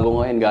bago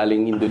ngayon,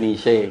 galing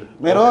Indonesia eh.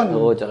 Meron.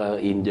 Oo,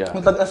 tsaka India.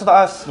 Sa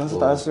taas. Sa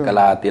taas yun.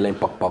 Kalahati lang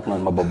yung pakpak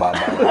nun,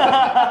 mabababa.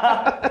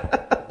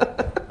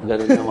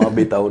 Ganun yung mga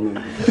bitaw nun.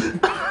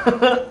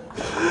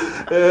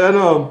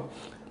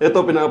 Ito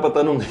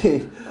pinapatanong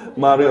ni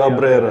Mario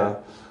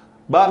Abrera.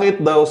 Bakit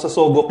daw sa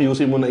Sogo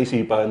QC mo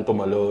naisipan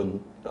tumalon?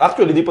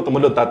 Actually, di pa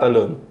tumalon,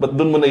 tatalon. Ba't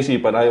doon mo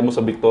naisipan? Ayaw mo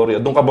sa Victoria?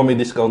 Doon ka ba may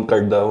discount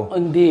card daw?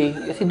 Hindi.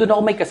 Kasi doon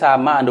ako may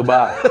kasama. Ano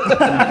ba?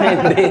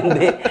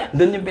 Hindi.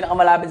 Doon yung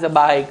pinakamalapit sa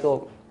bahay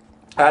ko.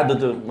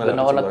 Doon. Doon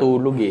ako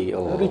natulog eh.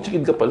 Oh. Rich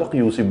kid ka pala,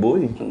 QC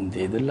boy.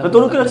 Hindi, doon lang.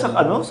 Natulog ka lang sa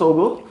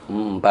Sogo?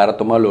 Para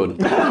tumalon.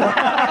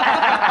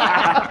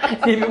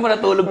 Sipin mo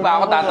natulog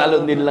pa ako,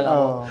 tatalon din lang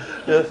ako.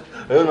 Yes.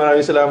 Ayun,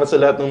 maraming salamat sa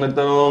lahat ng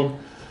nagtanong.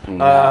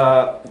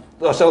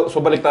 So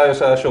balik tayo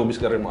sa showbiz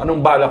career mo.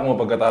 Anong balak mo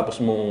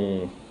pagkatapos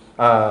mong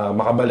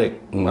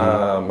makabalik?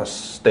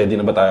 Mas steady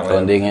na ba tayo So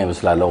ngayon? hindi ngayon,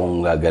 mas lalo kong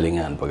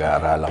gagalingan.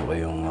 Pag-aaralan ko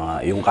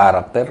yung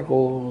karakter ko.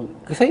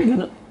 Kasi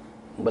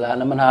wala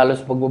naman halos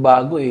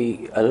pagbabago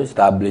eh.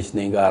 Established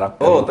na yung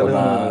karakter Oo, ko.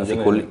 talagang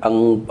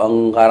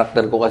Ang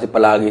karakter ko kasi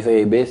palagi sa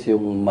ABS,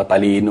 yung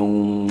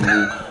matalinong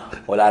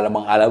wala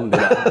namang alam, di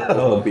ba?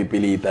 Tapos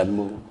pipilitan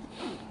mo.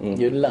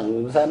 Yun lang.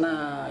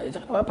 Sana,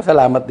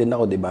 pasalamat din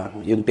ako, di ba?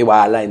 Yung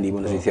tiwala, hindi mo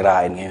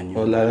nasisirain ngayon.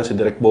 Wala na si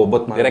Direk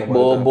Bobot. Direk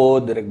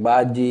Bobo, Direk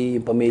Baji,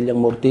 yung pamilyang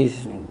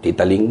Mortis,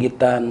 Tita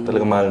Linggitan.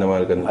 Talaga mahal na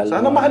mahal ka na.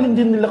 Sana mahalin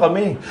din nila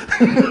kami.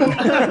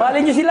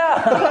 Mahalin niyo sila!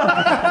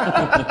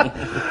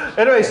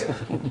 Anyways,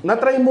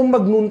 na-try mo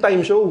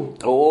mag-noontime show.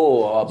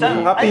 Oo.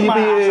 Happy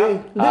EPA.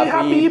 Hindi,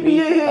 Happy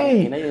EPA.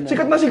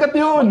 Sikat na sikat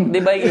yun. Di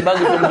ba yung iba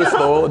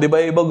gustong-gusto? Di ba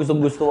yung iba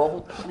gustong-gusto ako?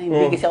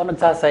 Hindi kasi ako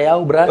nagsasayaw,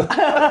 brad.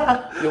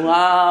 Yung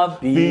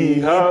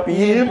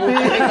happy EPA.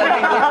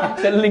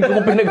 Sa linggo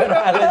ko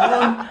pinag-aralan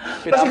yun.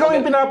 Kasi ikaw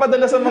yung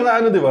pinapadala sa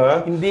mga di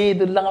ba? Hindi,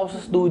 doon lang ako sa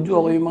studio.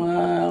 Ako yung mga...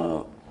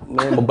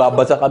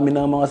 magbabasa kami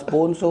ng mga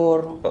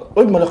sponsor.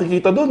 Uy, malaki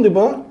kita doon, di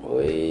ba?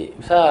 Uy,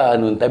 sa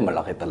noon time,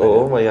 malaki talaga.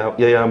 Oo,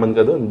 yayaman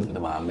ka doon.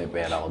 May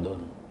pera ko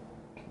doon.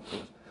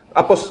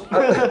 Tapos,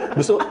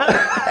 gusto...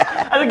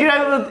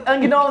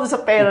 Ang ginawa mo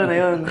sa pera na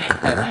yun?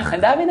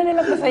 Ang dami na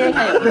nilang masaya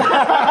ngayon.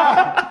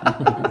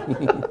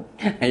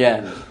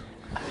 Ayan.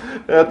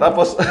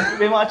 Tapos,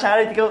 May mga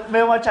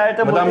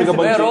charitable. Madami ka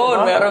ba?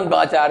 Meron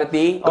mga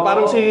charity.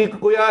 parang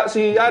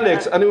si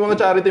Alex, ano yung mga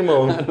charity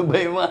mo? Ano ba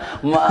yung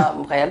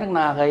kaya lang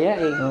nakakaya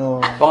eh.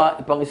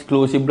 Pang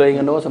exclusive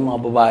lang yung sa mga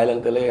babae lang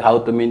talaga.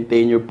 How to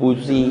maintain your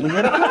pussy.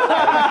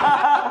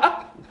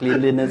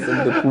 Cleanliness of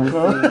the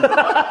pussy.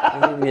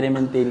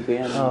 Mini-maintain ko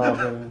yan.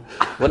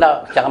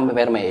 Wala, tsaka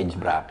pero may age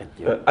bracket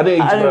yun. Ano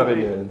yung age bracket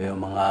yun? Yung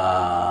mga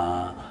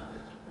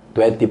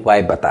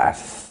 25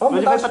 pataas.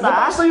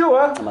 Mataas sa'yo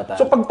Mataas.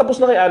 So pag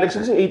tapos na kay Alex,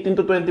 kasi 18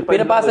 to 25.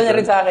 Pinapasa niya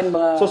rin sa akin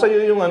mga... So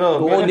sa'yo yung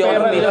Kung hindi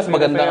ako namilas,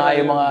 maganda nga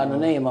yung mga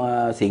yung mga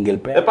single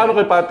pair. paano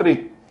kay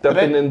Patrick?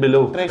 13 and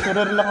below.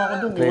 Treasurer lang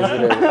ako dun.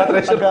 Treasurer.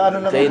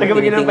 Taga-ano lang.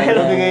 Taga-bigyan ng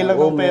pera. Bigay lang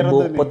ng pera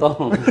dun.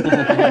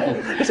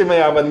 Kasi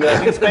mayaman nga.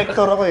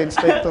 Inspector ako.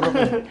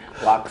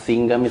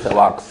 Waxing kami sa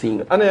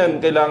waxing. Ano yan?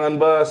 Kailangan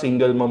ba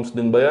single moms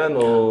din ba yan?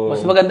 O...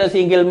 Mas maganda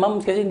single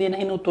moms kasi hindi na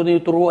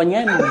tinuturuan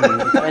yan.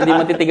 Hindi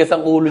matitigas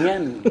ang ulo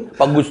niyan.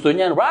 Pag gusto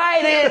niyan,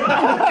 ride it!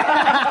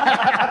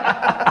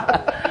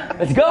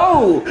 Let's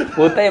go!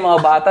 Puta yung mga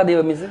bata, di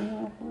ba?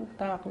 Minsan,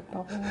 natatakot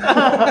ako.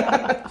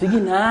 Sige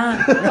na.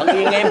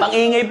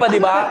 Pang-ingay pa,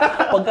 di ba?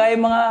 Pagka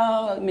yung mga,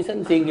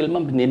 minsan single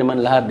mom, hindi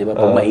naman lahat, di ba?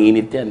 Pag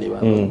mainit yan, di ba?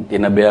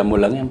 Tinabihan mo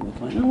lang yan.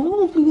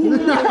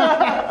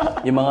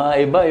 Yung mga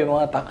iba, yung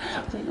mga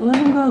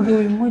anong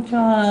gagawin mo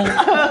dyan?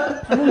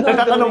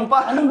 Nagtatanong pa.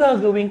 Anong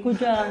gagawin ko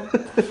dyan?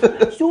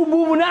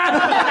 Subo mo na!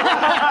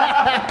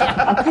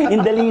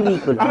 Yung daliri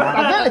ko na.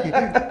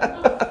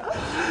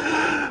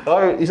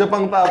 Okay, isa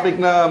pang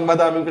topic na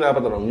madaming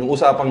pinapatanong, yung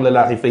usapang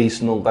lalaki face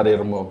nung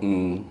karir mo.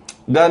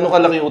 Gaano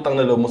kalaki utang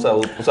na loob mo sa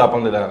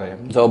usapang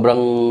lalaki? Sobrang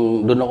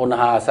doon ako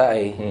nahasa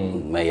eh.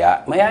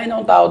 Mayayain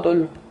akong tao,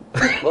 tol.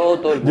 Oo,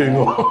 tol.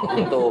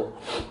 Ito.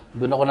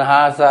 Doon ako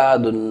nahasa,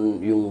 doon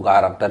yung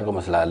karakter ko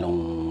mas lalong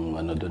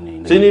doon eh.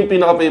 Sino yung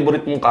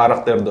pinaka-favorite mong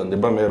karakter doon? Di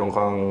ba meron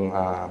kang,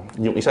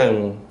 yung isa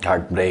yung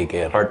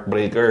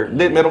Heartbreaker.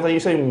 Hindi, meron kang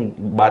isa yung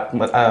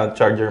Batman,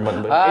 Charger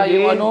Man ba?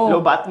 Yung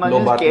Low Batman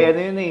Low yun, Batman. kaya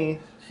ano yun eh.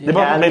 Di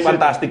ba may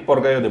Fantastic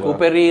Four kayo, di ba?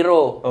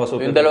 Superhero.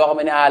 Yung dalawa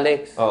kami ni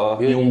Alex. Oo,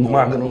 yung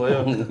gumagano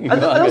kayo.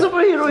 Ano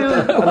superhero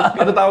yun?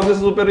 Ano tawag sa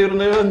superhero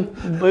na yun?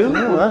 Ba yun?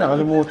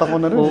 Nakalimutan ko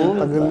na rin.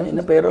 Tagal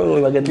na. Pero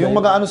maganda. Yung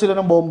mag-ano sila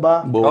ng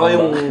bomba. Oo,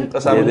 yung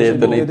kasama niyo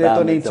si Bo.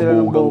 Detonate sila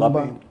ng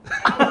bomba.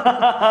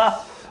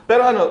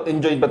 Pero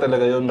enjoy ba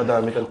talaga yun?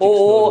 Madami kang chicks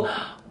Oo.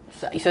 doon?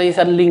 Sa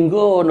isang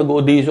linggo,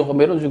 nag-audition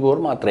kami ron siguro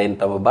mga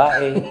 30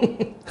 babae.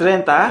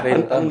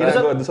 30? Ang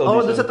ginagawa doon sa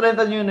Oo, audition. doon sa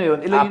 30 nyo na yun.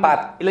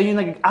 Apat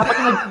Apat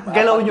yung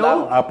naggalaw nyo?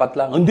 Apat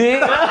lang. Hindi!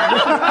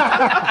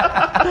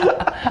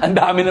 Ang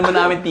dami naman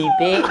namin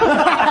titi.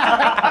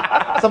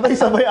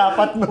 Sabay-sabay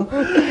apat, no?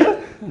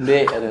 Hindi.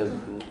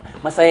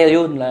 Masaya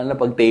yun, lalo na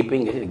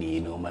pag-taping kasi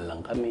nagiinuman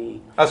lang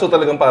kami. So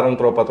talagang parang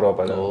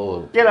tropa-tropa lang.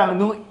 Oo. Kaya lang,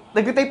 nung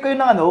nag-tape kayo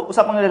ng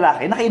usapang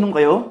lalaki, nakainom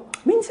kayo?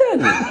 Minsan.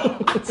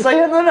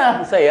 Saya nun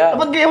ah. Saya.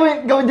 Dapat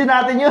gawin din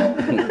natin yun.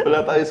 Wala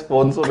tayo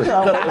sponsor.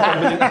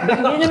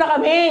 Bigyan nyo na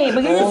kami.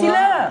 Bigyan nyo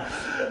sila.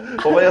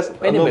 O kaya,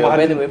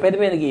 Pwede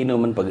ba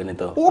nagiinuman pag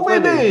ganito? Oo,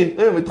 pwede.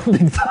 May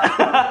tubig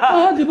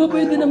tayo. Di ba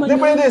pwede naman Hindi,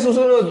 pwede.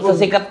 Susunod.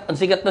 Ang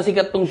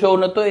sikat tong show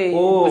na to eh.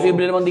 Oo.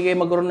 Posible naman di kayo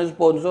magkaroon ng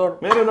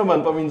sponsor. Meron naman,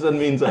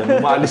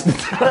 paminsan-minsan. Umalis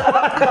dito.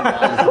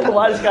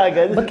 Umalis ka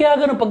agad. Ba't kaya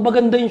ganun? Pag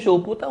maganda yung show,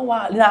 puta,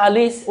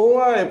 inaalis. Oo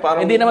nga eh.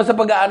 Parang... Hindi naman sa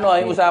pag-ano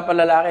yung usapan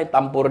lalaki,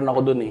 tampo rin ako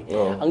dun eh.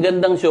 Oo. Ang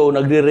gandang show,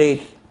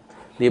 nagre-rate.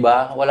 Di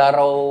ba? Wala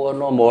raw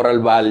moral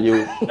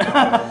value.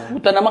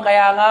 Puta naman,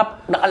 kaya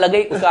nga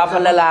nakalagay usapan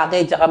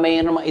lalaki, tsaka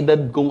may mga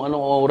edad kung anong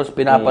oras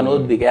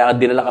pinapanood. Kaya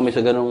dinala kami sa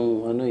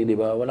ganung di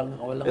ba?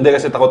 Walang. Hindi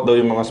kasi takot daw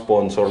yung mga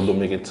sponsor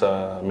dumikit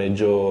sa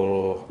medyo...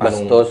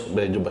 Bastos.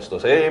 Medyo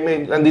bastos.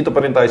 Nandito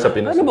pa rin tayo sa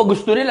Pinas. Ano ba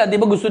gusto nila? Di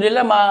ba gusto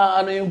nila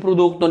yung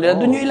produkto nila?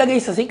 Doon yung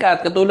ilagay sa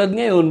sikat, katulad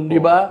ngayon,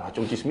 di ba?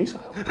 Machong chismisa.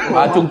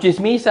 Machong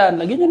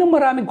chismisan. Lagyan nyo ng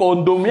maraming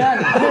condom yan.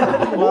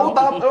 Oo,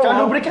 Tsaka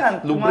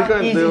lubricant.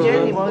 Lubricant. Easy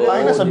jet.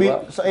 Tayo na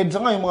sa EDSA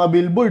nga, yung mga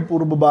billboard,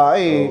 puro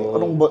babae.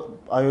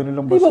 Ayaw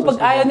nilang Di bastos. ba, pag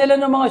ayaw nila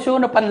ng mga show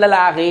na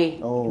panlalaki,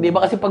 di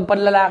ba kasi pag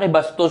panlalaki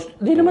bastos,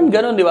 di naman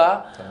ganun, di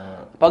ba?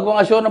 Pag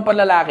mga show ng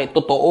panlalaki,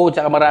 totoo,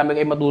 tsaka marami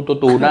kayong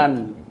matututunan.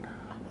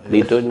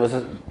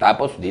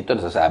 Tapos dito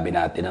nasasabi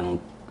natin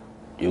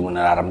yung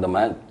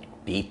nararamdaman,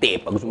 titi.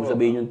 Pag gusto mo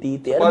sabihin yung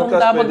titi,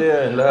 Podcast pwede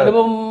yan, lahat. Ano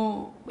bang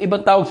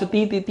ibang tawag sa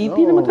titi?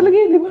 Titi naman talaga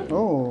yun, di ba?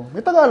 Oo.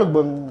 May Tagalog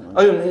bang...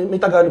 Ayun,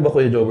 may Tagalog ba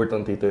Kuya Jobert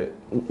ang tito eh?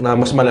 Na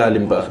mas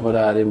malalim pa.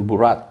 Malalim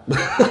burat.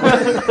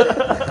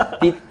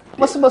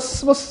 Mas Pag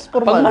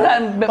formal.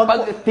 malalim,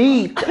 pag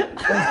tit.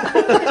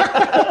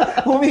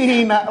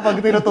 Humihina pag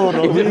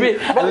tinuturo. Ang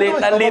lit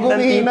ng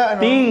humihina,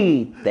 ano?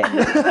 tite.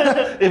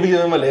 Ibig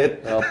sabihin maliit.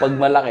 Pag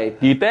malaki,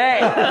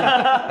 tite.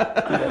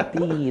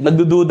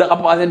 Nagdududa ka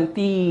pa kasi ng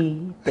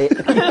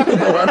tite.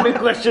 May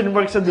question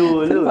mark sa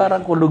dulo.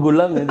 Parang kulugo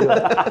lang. Di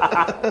ba?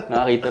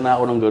 Nakakita na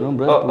ako ng gano'n,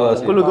 bro.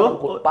 Kulugo?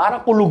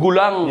 Parang kulugo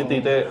lang. Yung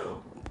tite.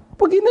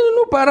 Pag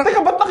inano, parang...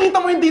 Teka, ba't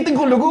nakita mo yung titing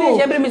kulugo? Hindi,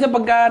 siyempre minsan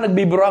pagka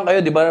nagbiburuan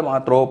kayo, di ba,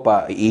 mga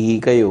tropa, iihi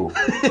kayo.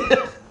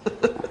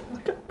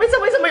 May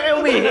sabay-sabay kayo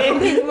umihi.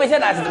 Hindi,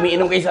 minsan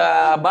umiinom kayo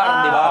sa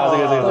bar, di ba?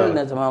 sige. Tol,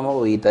 sa mama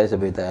ko, uwi tayo,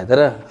 sabi tayo.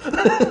 Tara.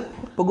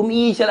 Pag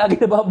umiihi siya, lagi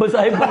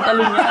nababasa yung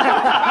pantalon niya.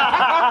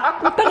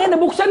 Putangin,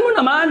 nabuksan mo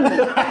naman.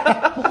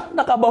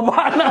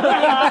 Nakababa na.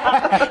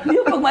 Hindi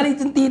mo pag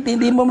maliit yung titi,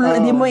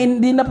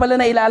 hindi na pala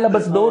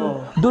nailalabas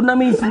doon. Doon na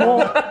mismo.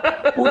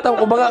 Puta,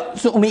 kumbaga,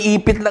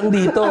 umiipit lang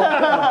dito.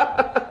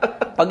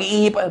 Pag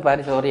iihipan,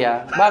 pare, sorry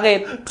ah.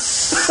 Bakit?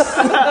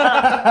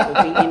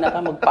 Okay, ina ka,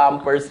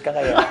 mag-pampers ka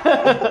kaya.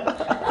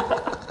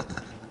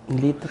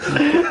 Lito.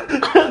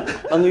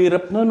 Ang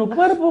hirap na, no?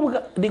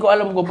 Hindi ko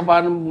alam kung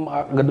paano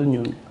gano'n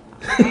yun.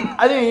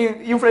 Ano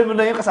yung friend mo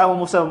na yun kasama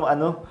mo sa mga...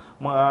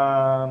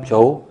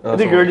 Show?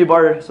 Hindi, girly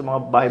bar sa mga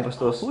bahay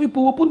bastos. Uy,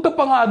 pupunta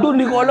pa nga doon.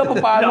 Hindi ko alam pa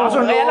paano.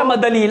 Kaya lang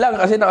madali lang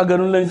kasi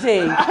nakaganon lang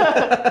siya eh.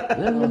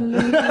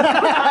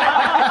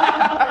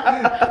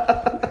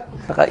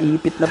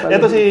 Nakaipit na pala.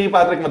 Ito si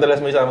Patrick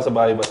madalas may isama sa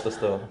bahay bastos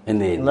to.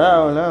 Hindi.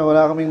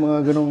 Wala kaming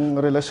mga ganong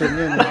relasyon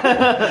yan.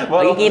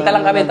 Nakikita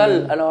lang kami, tol.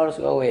 Ano oras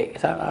ko uwi?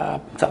 Saan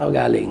ka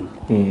galing?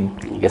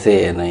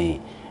 Kasi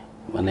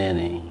ano yan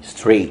eh,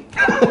 straight.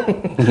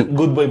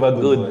 Good boy ba?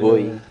 Good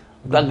boy.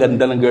 Ang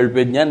ganda ng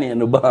girlfriend niyan eh,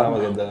 ano ba?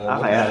 Maganda.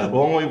 Kaya.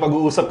 Huwag mo yung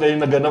pag-uusap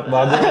kayo naganap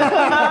bago.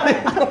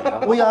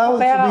 Kaya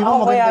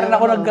ako rin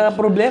ako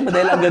nagka-problema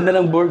dahil ang ganda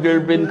ng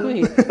girlfriend ko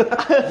eh.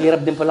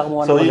 Hirap din pala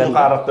kumuha ng So maganda. yun yung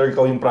character,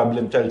 ikaw yung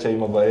problem child, siya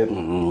yung mabait.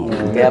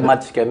 Kaya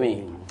match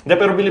kami. Hindi,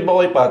 pero believe ako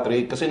kay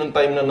Patrick, kasi nung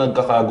time na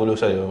nagkakagulo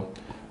sa'yo,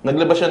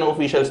 naglabas siya ng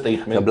official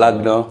statement. Sa vlog,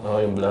 no? Oo,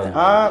 yung vlog.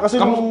 Kasi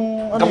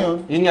yun?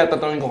 Yun nga,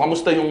 tatanungin ko,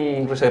 kamusta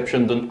yung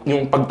reception dun,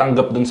 yung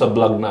pagtanggap dun sa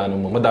vlog na ano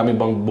mo? Madami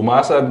bang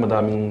bumasag?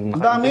 Madaming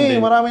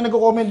Maraming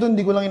nagko-comment doon,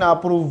 di ko lang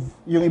ina-approve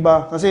yung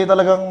iba. Kasi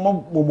talagang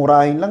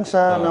mumurahin lang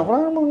siya.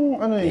 Wala namang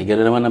Eh,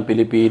 gano'n naman ang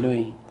Pilipino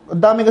eh.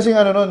 Ang dami kasing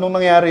nung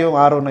nangyari yung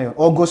araw na yun.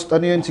 August,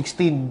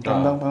 16.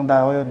 Tanda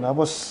ko yun.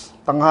 Tapos,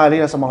 tanghali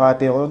na sa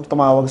Makati ako,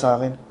 tumawag sa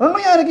akin. Ano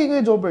nangyari kay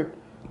Kuya Jobert?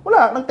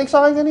 Wala, nag-text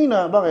sa akin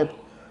kanina. Bakit?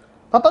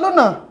 Tatalon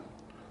na.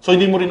 So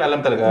hindi mo rin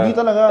alam talaga? Hindi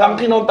talaga. Ang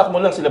kinontak mo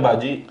lang sila,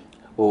 Baji.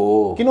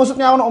 Oo. Kinusap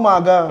niya ako ng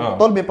umaga.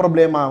 Tol, may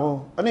problema ako.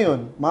 Ano yun?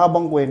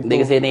 Mahabang kwento. Hindi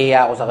kasi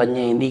nahiya ako sa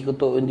kanya. Hindi ko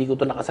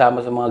to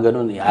nakasama sa mga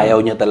ganun eh.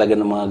 Ayaw niya talaga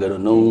ng mga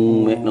ganun.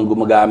 Nung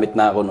gumagamit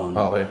na ako noon.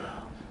 Okay.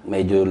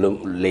 Medyo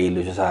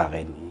laylo siya sa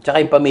akin.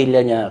 Tsaka yung pamilya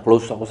niya,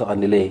 close ako sa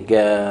kanila eh.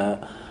 Kaya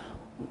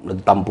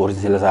nagtampo rin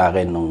sila sa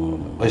akin nung...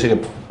 Okay, sige.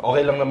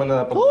 Okay lang naman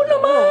na... Oo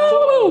naman!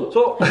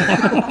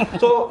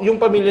 So, yung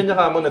pamilya niya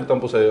kamo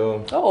nagtampo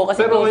sa'yo. Oo,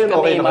 kasi pero close ngayon,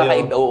 kami, okay na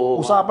kayo. Oo.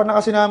 Usapan na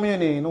kasi namin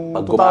yun eh. Nung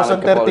Pag gumamit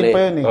ka pa 2013 pa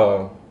yun eh.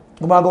 Oo.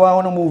 Gumagawa ako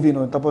ng movie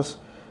noon. Tapos,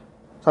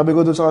 sabi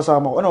ko dun sa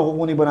kasama ko,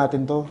 kukunin ba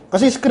natin to?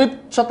 Kasi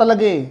script siya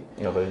talaga eh.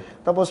 Okay.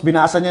 Tapos,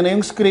 binasa niya na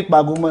yung script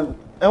bago man...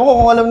 Ewan ko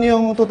kung alam niyo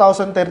yung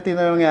 2013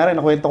 na nangyari.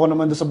 Nakwento ko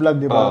naman doon sa vlog,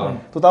 di ba?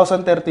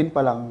 2013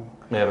 pa lang.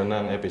 Meron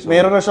ng episode.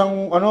 Meron na siyang,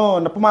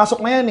 napumasok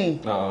na yan eh.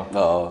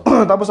 Oo.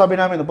 Tapos sabi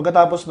namin,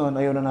 pagkatapos nun,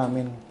 ayaw na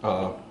namin.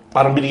 Oo.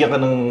 Parang binigyan ka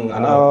ng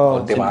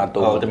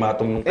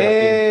ultimatum ng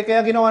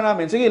Kaya ginawa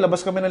namin, sige,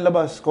 labas kami ng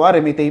labas.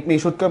 Kuwari, may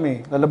shoot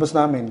kami, lalabas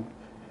namin.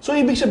 So,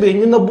 ibig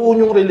sabihin, yung nabuo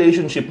yung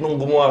relationship nung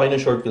gumawa kayo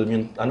ng short film,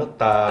 yung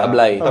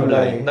Tablay.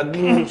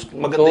 Naging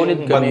maganda Solid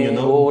yung band kami. nyo,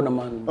 no? Oo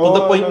naman. To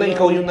the point na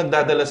ikaw yung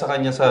nagdadala sa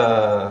kanya sa...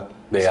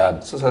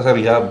 Rehab. Sa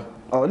rehab.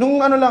 Nung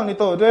lang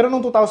nito, pero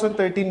nung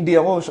 2013, di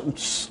ako,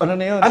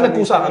 na yun?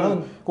 Nagkusa ka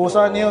nun?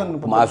 Kusa na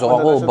yun. Pumasok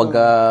ako,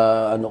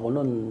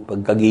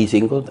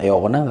 pagkagising ko,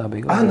 ayoko na,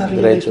 sabi ko.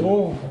 Narilis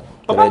mo.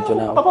 Diretso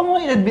na ako. Papa mo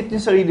in-admit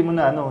yung sarili mo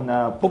na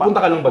na pupunta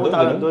ka lang ba doon? Pupunta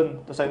ka lang doon.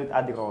 Tapos sabi,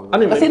 adik ako.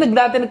 Ano yun? Kasi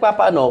dati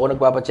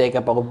nagpapa-check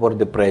up ako for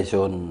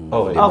depression.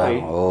 Okay. Diba? Okay.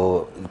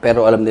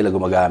 Pero alam nila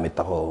gumagamit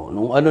ako.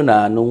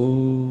 Nung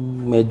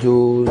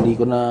medyo hindi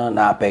ko na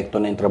naapekto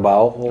na yung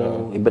trabaho ko.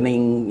 Iba na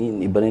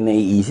yung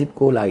naiisip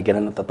ko, lagi ka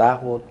na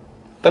natatakot.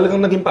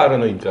 Talagang naging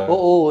paranoid ka?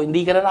 Oo,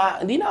 hindi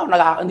na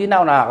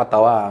ako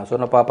nakakatawa. So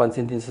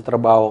napapansin din sa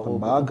trabaho ko.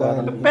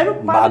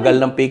 Pero Bagal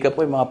ng pick-up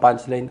ko, yung mga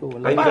punchline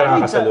ko. Ay, hindi ka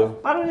nakakasalo?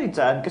 Paranoid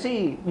saan?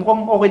 Kasi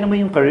mukhang okay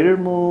naman yung career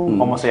mo,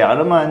 mukhang masaya ka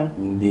naman.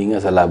 Hindi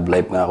nga, sa love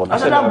life nga ako.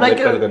 Sa love life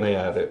talaga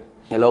nangyari.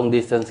 Long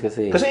distance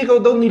kasi. Kasi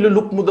ikaw daw,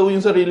 nilulook mo daw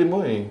yung sarili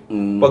mo eh.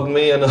 Pag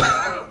may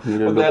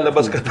pag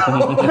lalabas ka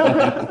daw.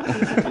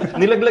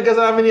 Nilaglag ka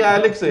sa amin ni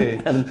Alex eh.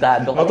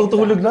 Tantado ka.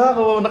 Matutulog na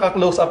ako,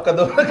 naka-close up ka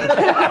daw.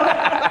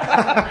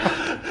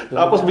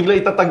 Tapos bigla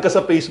itatag ka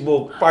sa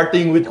Facebook,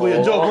 partying with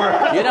Kuya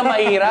Jobber. Yun ang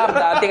mahirap.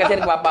 Dati kasi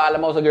nagpapaalam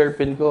ako sa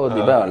girlfriend ko. Di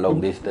ba? Long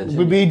distance.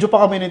 Bibidyo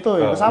pa kami nito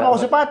eh. Kasama ko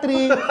si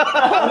Patrick.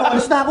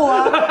 Alis na ako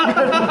ha.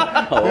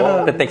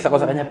 Oo. Text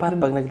ako sa kanya, pag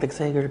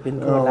nag-text sa girlfriend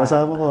ko. wala."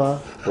 Kasama ko ha.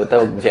 Puta,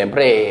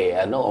 siyempre,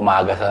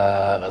 umaga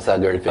sa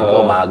girlfriend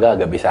ko, umaga,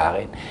 gabi sa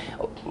akin.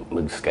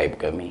 Mag-Skype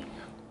kami.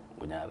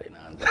 Kunyari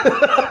na.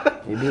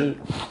 Baby,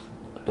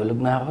 tulog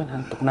na ako,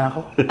 nantok na ako.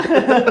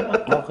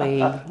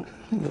 Okay.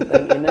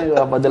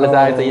 Papadala sa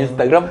akin sa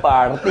Instagram,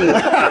 party.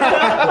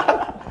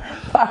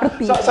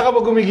 Party. Saan ka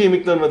ba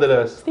gumigimik nun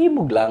madalas?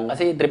 Timog lang,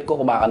 kasi trip ko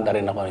kumakanta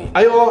rin ako eh.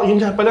 Ay, oo, yun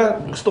nga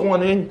pala. Gusto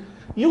kong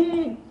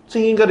yung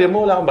singing career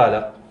mo, wala kang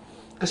balak.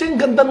 Kasi yung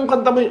ganda nung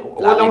kanta mo,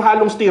 walang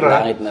halong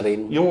stira. Langit na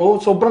rin. Yung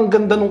sobrang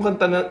ganda nung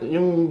kanta na,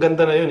 yung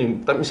ganda na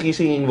yun. Sige,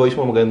 singing voice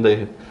mo maganda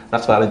eh.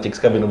 Naks parang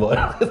chicks ka, binubuo.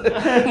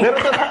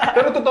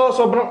 pero totoo,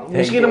 sobrang,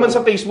 miski naman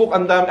sa Facebook,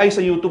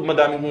 sa YouTube,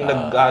 madaming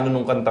nag-ano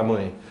nung kanta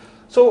mo eh.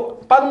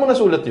 So, paano mo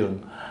nasulat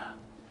yun?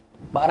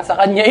 Para sa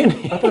kanya yun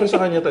eh. Para sa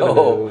kanya talaga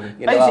Oo.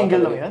 yun. Ay,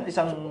 single lang yun?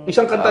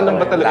 Isang kanta lang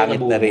ba talaga Langit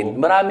nabuo na rin.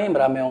 mo? Marami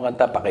akong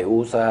kanta,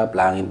 Pakiusap,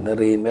 Langit na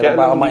rin. Meron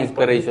pa akong mga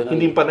inspiration.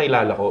 Hindi pa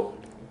nailalako.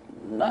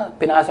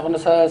 Pinasok ko na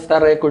sa Star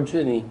Records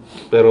yun eh.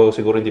 Pero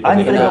siguro hindi pa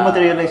Hindi ka nila.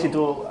 materialize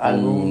ito.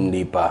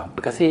 Hindi pa.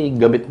 Kasi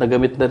gamit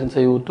na rin sa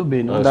YouTube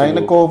eh. No? Dahil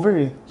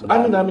nag-cover eh.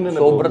 Ano dami na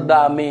Sobrang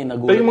dami.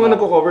 Pero yung mga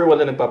nagko-cover,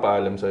 wala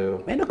nagpapaalam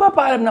sa'yo. May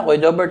nagpapaalam na ko,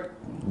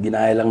 Jobert.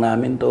 Ginaya lang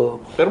namin to.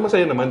 Pero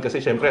masaya naman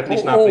kasi syempre at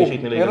least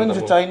na-appreciate nila yung Meron kanta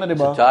sa mo. China, di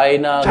ba? Sa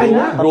China.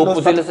 Grupo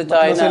sila sa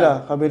China. Tatlo sila.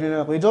 Sabi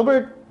nila, Kuya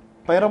Jobert,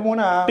 pahira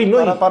muna ha.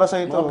 Pinoy. Para sa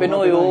ito. Mga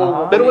Pinoy,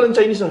 oh. Pero walang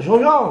Chinese na, siya.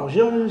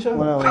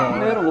 Wala.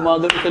 Meron,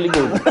 gumagano sa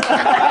likod.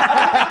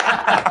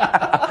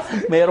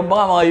 Meron ba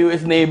nga mga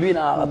US Navy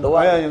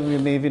nakakatuwa? Kaya yung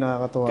Navy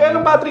nakakatuwa. Kaya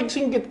nung Patrick,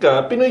 singkit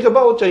ka, Pinoy ka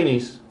ba o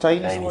Chinese?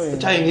 Chinese mo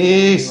eh.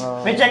 Chinese!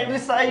 May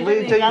checklist tayo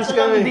May dyan eh. Chinese Kaso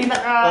ka lang eh. hindi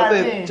Ate,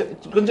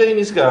 kung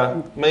Chinese ka,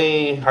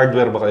 may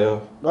hardware ba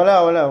kayo?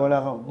 Wala.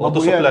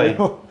 Auto supply.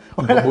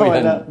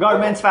 Wala.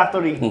 Garments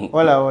factory.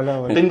 Wala.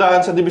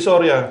 Tindahan sa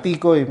Divisoria.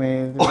 Tikoy,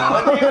 may...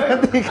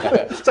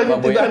 Saan yung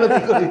tindahan na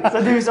Tikoy? Sa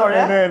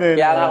Divisoria?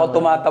 Kaya nga ako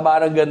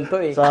tumataba ng ganito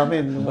eh. Sa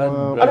amin. yung mga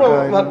Ano,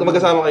 pagkain.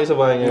 magkasama kayo sa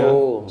bahay niya?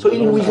 Oo. So,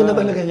 inuwi ka na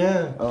talaga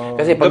niya.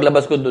 Kasi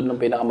paglabas ko doon ng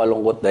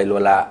pinakamalungkot dahil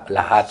wala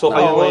lahat. So,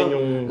 kayo ngayon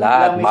yung...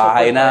 Lahat,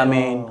 bahay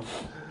namin.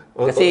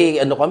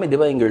 Kasi ano kami, di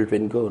ba, yung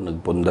girlfriend ko,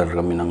 nagpundar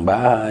kami ng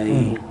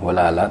bahay.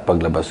 Wala lahat.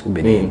 Paglabas ko,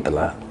 binenta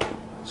lahat.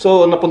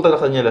 So, napunta na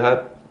kanya lahat?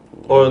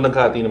 O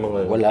naghati naman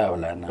ngayon?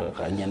 Wala na.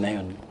 Kanya na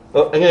yun.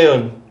 Oh,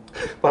 ngayon,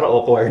 para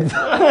awkward.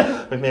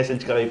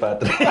 Mag-message ka kay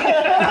Patrick.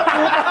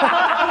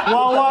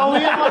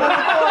 Wawawi ako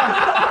nito ah.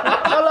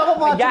 Wala ko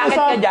May jacket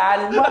ka dyan.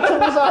 Macho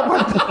mo sa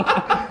apat.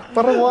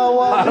 Parang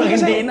wawawi. Parang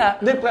hindi na.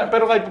 Hindi,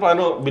 pero kahit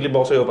paano, bilib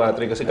ako sa'yo,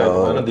 Patrick, kasi kahit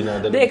paano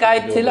dinadala. Hindi,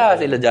 kahit sila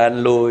John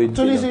Lloyd.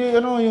 Actually,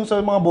 yung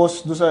sa mga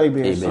boss doon sa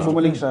ABS,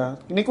 bumalik siya,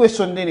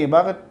 ini-question din eh,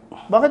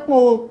 bakit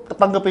mo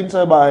tatanggapin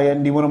sa bahay,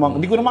 hindi ko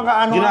naman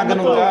kaano.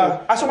 Ginaganon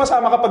ka.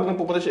 Sumasama ka pag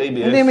nagpupunta sa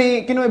ABS?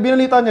 Hindi,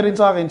 binalita niya rin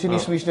sa akin,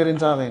 sinismiss niya rin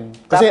sa akin.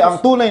 Kasi ang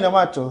tunay na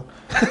macho.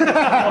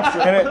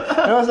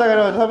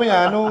 Sabi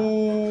nga, nung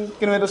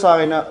kinuwento sa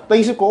akin na,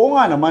 naisip ko, oo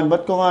nga naman,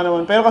 ba't ko nga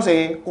naman. Pero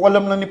kasi, kung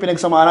alam lang ni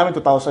pinagsamaan namin,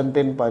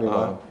 2010 pa, di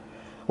ba?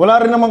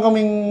 Wala rin naman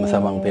kaming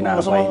Masamang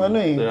tinapay. masamang ano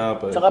eh.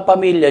 Tsaka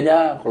pamilya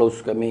niya,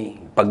 close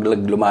kami. Pag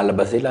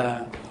lumalabas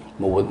sila,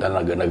 pupunta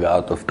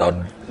nag-out of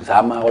town.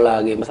 Sama ako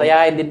lagi.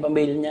 Masayahin din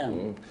pamilya niya.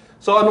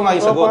 So ano nga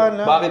yung sagot?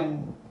 paano?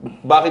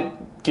 Bakit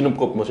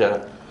kinupkup mo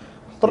siya?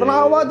 Pero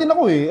nakawa din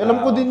ako eh.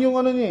 Alam ko din yung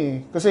ano niya eh.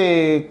 Kasi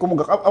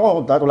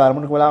ako dati wala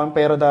akong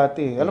pera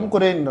dati. Alam ko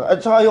rin.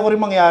 At saka ayoko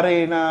rin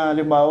mangyari na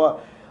halimbawa,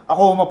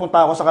 ako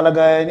mapunta ako sa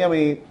kalagayan niya,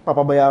 may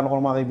papabayaan ako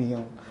ng mga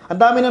kaibigan. Ang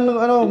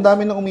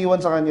dami nang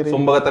umiwan sa kanya rin. So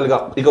kumbaga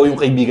talaga, ikaw yung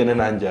kaibigan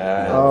na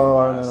nandyan.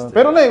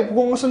 Pero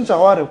kung saan siya,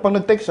 pag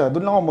nag-text siya,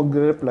 doon lang ako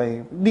mag-reply.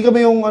 Hindi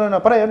kami yung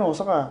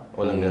saka.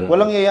 Walang ganun.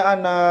 Walang yayaan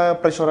na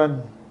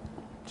pressurean.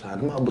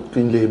 Sana maabot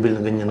ko yung level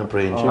na ganyan na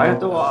friendship. Ay,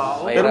 ito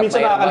wow. Pero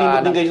minsan nakakalimot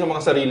din kayo sa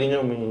mga sarili nyo.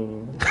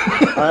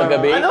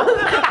 Paggabi.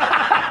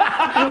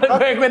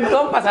 Nag-kwent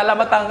ko,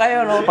 pasalamatan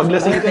kayo, no?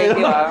 Paglasing kayo.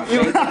 Thank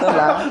you,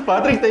 ha?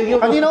 Patrick, thank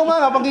you. Kanina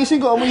umaga, pagising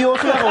ko,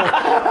 amuyosi ako.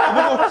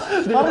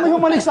 Parang may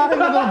humalik sa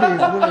akin na gabi.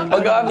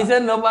 Pag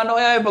minsan, no? Paano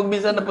kaya pag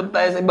minsan napunta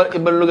tayo sa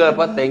ibang lugar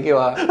pa? Thank you,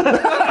 ha?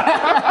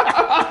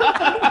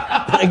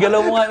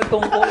 Pakigalaw mo nga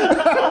itong ko.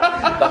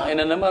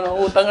 Tangina naman,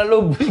 utang na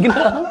loob.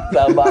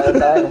 Babala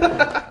tayo.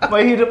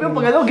 Mahirap yung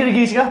pag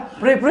ginigising ka.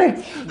 Pre.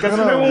 Kasi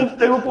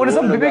tayo po na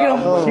sa bibig.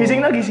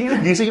 Gising na.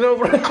 Gising na,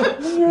 bro.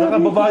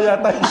 Nakababa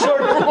yata yung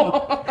short.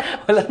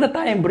 Wala na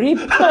tayong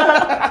brief.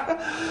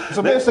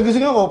 Sabi, sa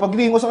gising ako, pag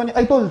tingin ko sa kanya,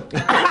 ay tol.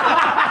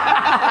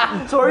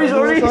 Sorry.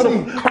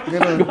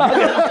 Ganun.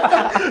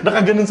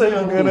 Nakaganon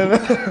sa'yo. Ganun.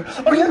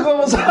 Ano ginagawa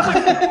mo sa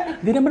akin?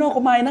 Hindi naman ako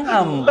kumain ng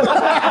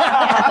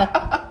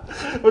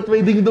Ba't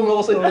may dingdong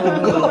ako sa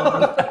itlog ko?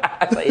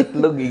 Sa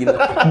itlog,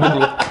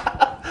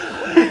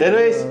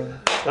 Anyways,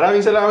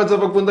 maraming salamat sa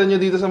pagpunta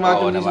niyo dito sa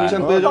Macho Oo naman.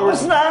 Mission.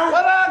 Tapos na.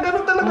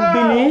 Ganun talaga.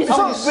 Bilis.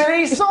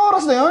 Isang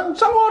oras na yun?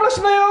 Isang oras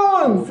na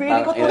yun.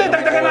 Feeling ko Hindi,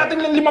 dagdagan natin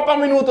lang 5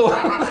 pang minuto.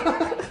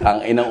 Ang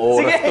inang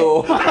oras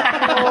to.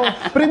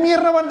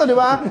 Premiere naman to, di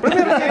ba?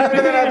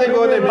 Dagdagan natin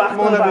ko na back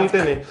mo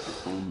nabitin eh.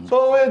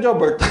 So,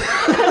 Jobert.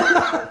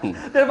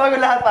 Pero bago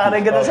lahat,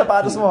 pare, ganda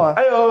sapatos mo, ha?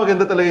 Ay,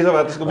 maganda talaga yung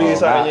sapatos ko. Bigay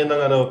sa akin yun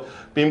ng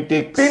Pimp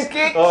Kicks. Pimp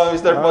Kicks?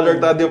 Mr. Pollard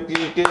Tadio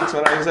Pimp Kicks.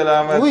 Maraming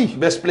salamat. Uy.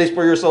 Best place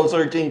for your soul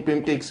searching,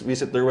 Pimp Kicks.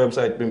 Visit their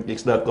website,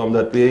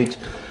 pimpkicks.com.ph.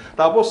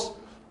 Tapos,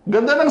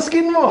 ganda ng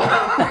skin mo.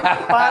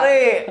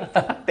 Pare,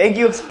 thank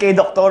you kay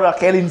Dr.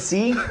 Kellen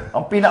C.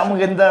 Ang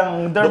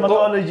pinakamagandang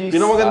dermatologist.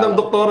 Pinakamagandang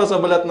doktora sa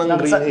balat ng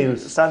Green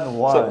Hills. San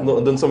Juan.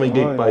 Doon sa may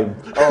Gate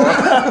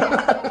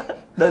 5.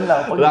 Doon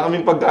lang. Wala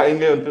kaming pagkain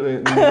ngayon.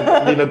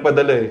 Hindi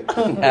nagpadala eh.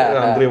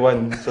 Hungry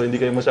one. So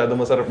hindi kayo masyado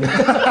masarap.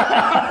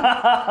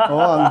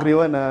 Angry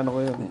one na ano ko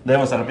yun. Hindi,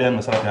 masarap yan.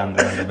 Masarap yan.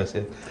 Hungry one. The best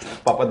yan.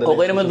 Papadala.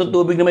 Okay naman itong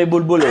tubig na may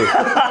bulbul eh.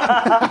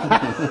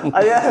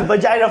 Ayan,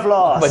 vagina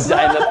floss.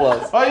 Vagina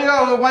plus.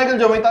 Ikaw, Michael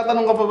Joe, may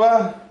tatanong ka pa ba?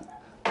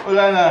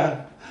 Wala na.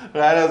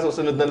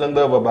 Susunod na lang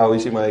daw,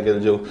 babawi si Michael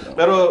Joe.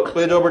 Pero,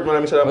 Kuya Jobert,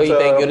 maraming salamat Uy,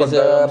 thank you rin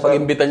sa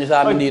pag-imbita niyo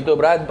sa amin dito,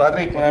 Brad.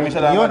 Patrick, maraming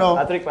salamat. Yun,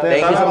 Patrick,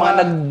 Thank you sa mga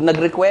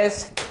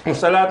nag-request.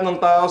 Sa lahat ng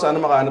tao, sana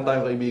makahanap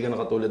tayong kaibigan na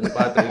katulad ni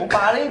Patrick. Kung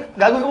pare,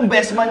 gagawin kong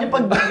best man yung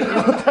pag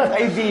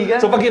kaibigan.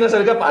 So pag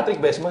kinasal ka,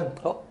 Patrick, best man.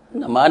 Oh,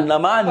 naman.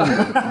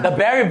 The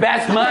very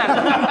best man.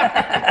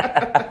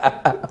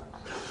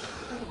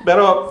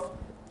 Pero,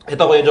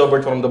 ito Kuya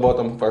Jobert from the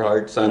bottom of our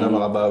heart. Sana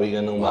makabawi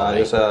ka ng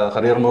maayos sa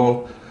karir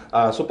mo.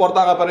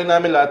 Suporta ka pa rin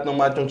namin lahat ng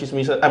machong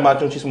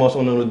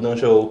chismosong nunod ng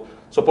show.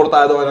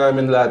 Suportado ka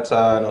namin lahat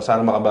sa sana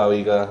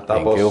makabawi ka.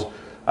 Tapos,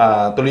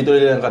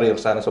 tuloy-tuloy lang ang karir.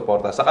 Sana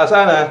suporta. Saka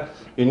sana,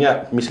 yun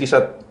nga, miski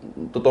sa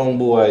totoong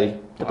buhay,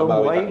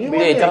 Totoong buhay.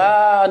 Hindi, tsaka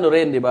ano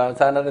rin, di ba?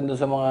 Sana rin doon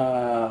sa mga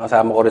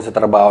kasama ko rin sa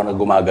trabaho na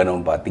gumaganon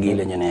pa.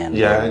 Tigilan nyo na yan.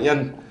 Yan.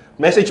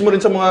 Message mo rin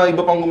sa mga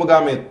iba pang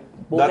gumagamit.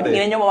 Bukit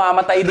tingnan nyo,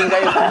 mamamatay din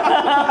kayo.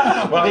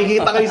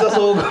 Makikita kayo sa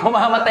sogo.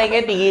 Mamamatay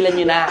kayo, tigilan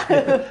nyo na.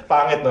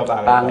 Pangit.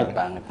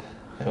 Pangit.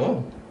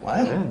 Oh,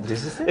 wow.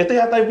 Ito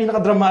yata yung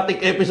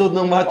pinaka-dramatic episode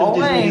ng Machong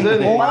Chismisan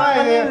eh.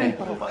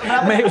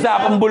 May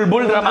usapang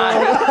bulbul,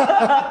 dramatic.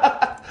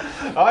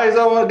 Okay,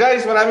 so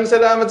guys, maraming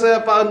salamat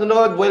sa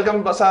panonood. Welcome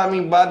pa sa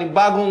aming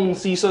bagong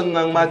season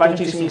ng Machong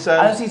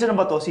Chismisan. Anong season na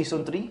ba to?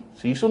 Season 3?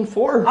 Season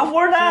 4.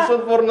 4 na!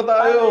 Season 4 na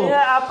tayo.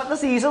 4 na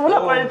season.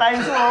 Wala pa rin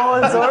tayong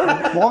sponsor.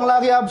 Mukhang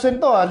lagi absent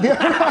to ah.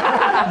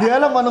 Di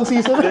alam anong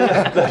season.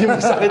 Lagi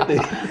masakit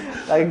eh.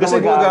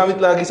 Kasi gumagamit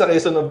lagi sa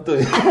Quezon of to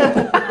eh.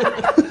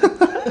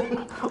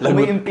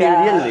 May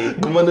Imperial eh.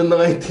 Gumanon na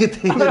nga yung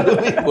titi niya.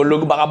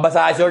 Kulog, baka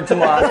basa shorts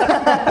mo ha.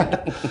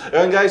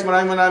 Ayun guys,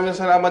 maraming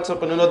salamat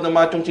sa panonood ng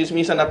Machong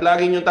Chismisan at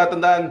lagi niyong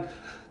tatandaan,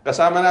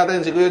 kasama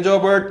natin si Kuya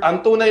Jobert, ang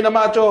tunay na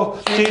macho,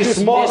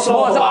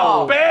 chismoso,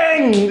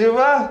 papeng! Di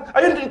ba?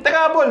 Ayun,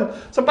 teka Paul,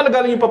 saan pala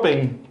galing yung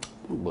papeng?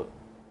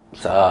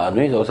 Sa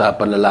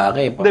usapan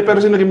lalaki. Hindi,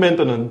 pero sino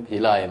nag-invento nun?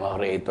 Sila, yung mga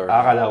creator.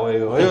 Akala ko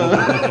yun. Ayun.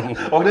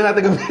 Huwag na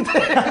natin gamitin.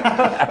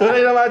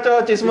 Tunay na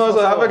macho, chismoso.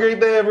 Have a great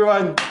day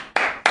everyone.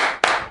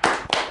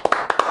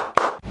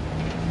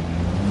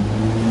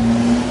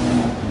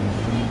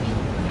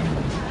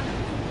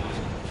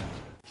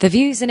 The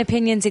views and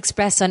opinions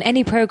expressed on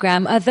any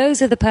program are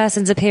those of the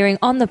persons appearing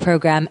on the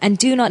program and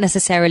do not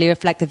necessarily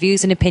reflect the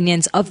views and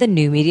opinions of the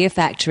New Media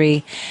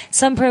Factory.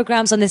 Some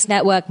programs on this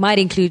network might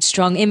include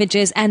strong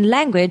images and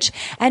language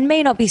and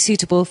may not be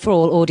suitable for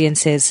all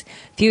audiences.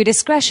 Viewer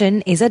discretion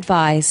is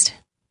advised.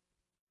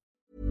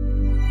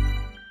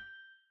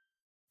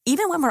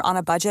 Even when we're on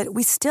a budget,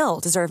 we still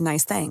deserve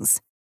nice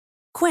things.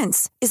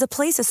 Quince is a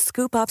place to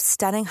scoop up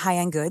stunning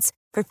high-end goods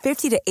for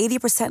 50 to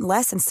 80%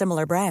 less than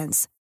similar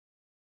brands.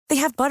 They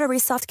have buttery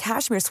soft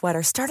cashmere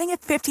sweaters starting at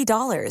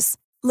 $50,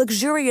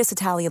 luxurious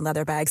Italian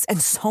leather bags,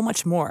 and so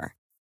much more.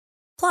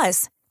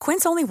 Plus,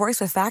 Quince only works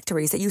with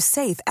factories that use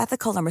safe,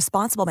 ethical, and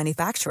responsible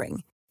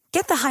manufacturing.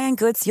 Get the high-end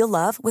goods you'll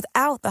love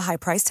without the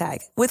high price tag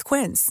with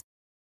Quince.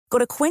 Go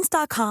to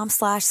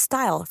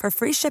quince.com/style for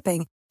free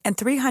shipping and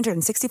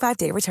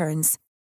 365-day returns.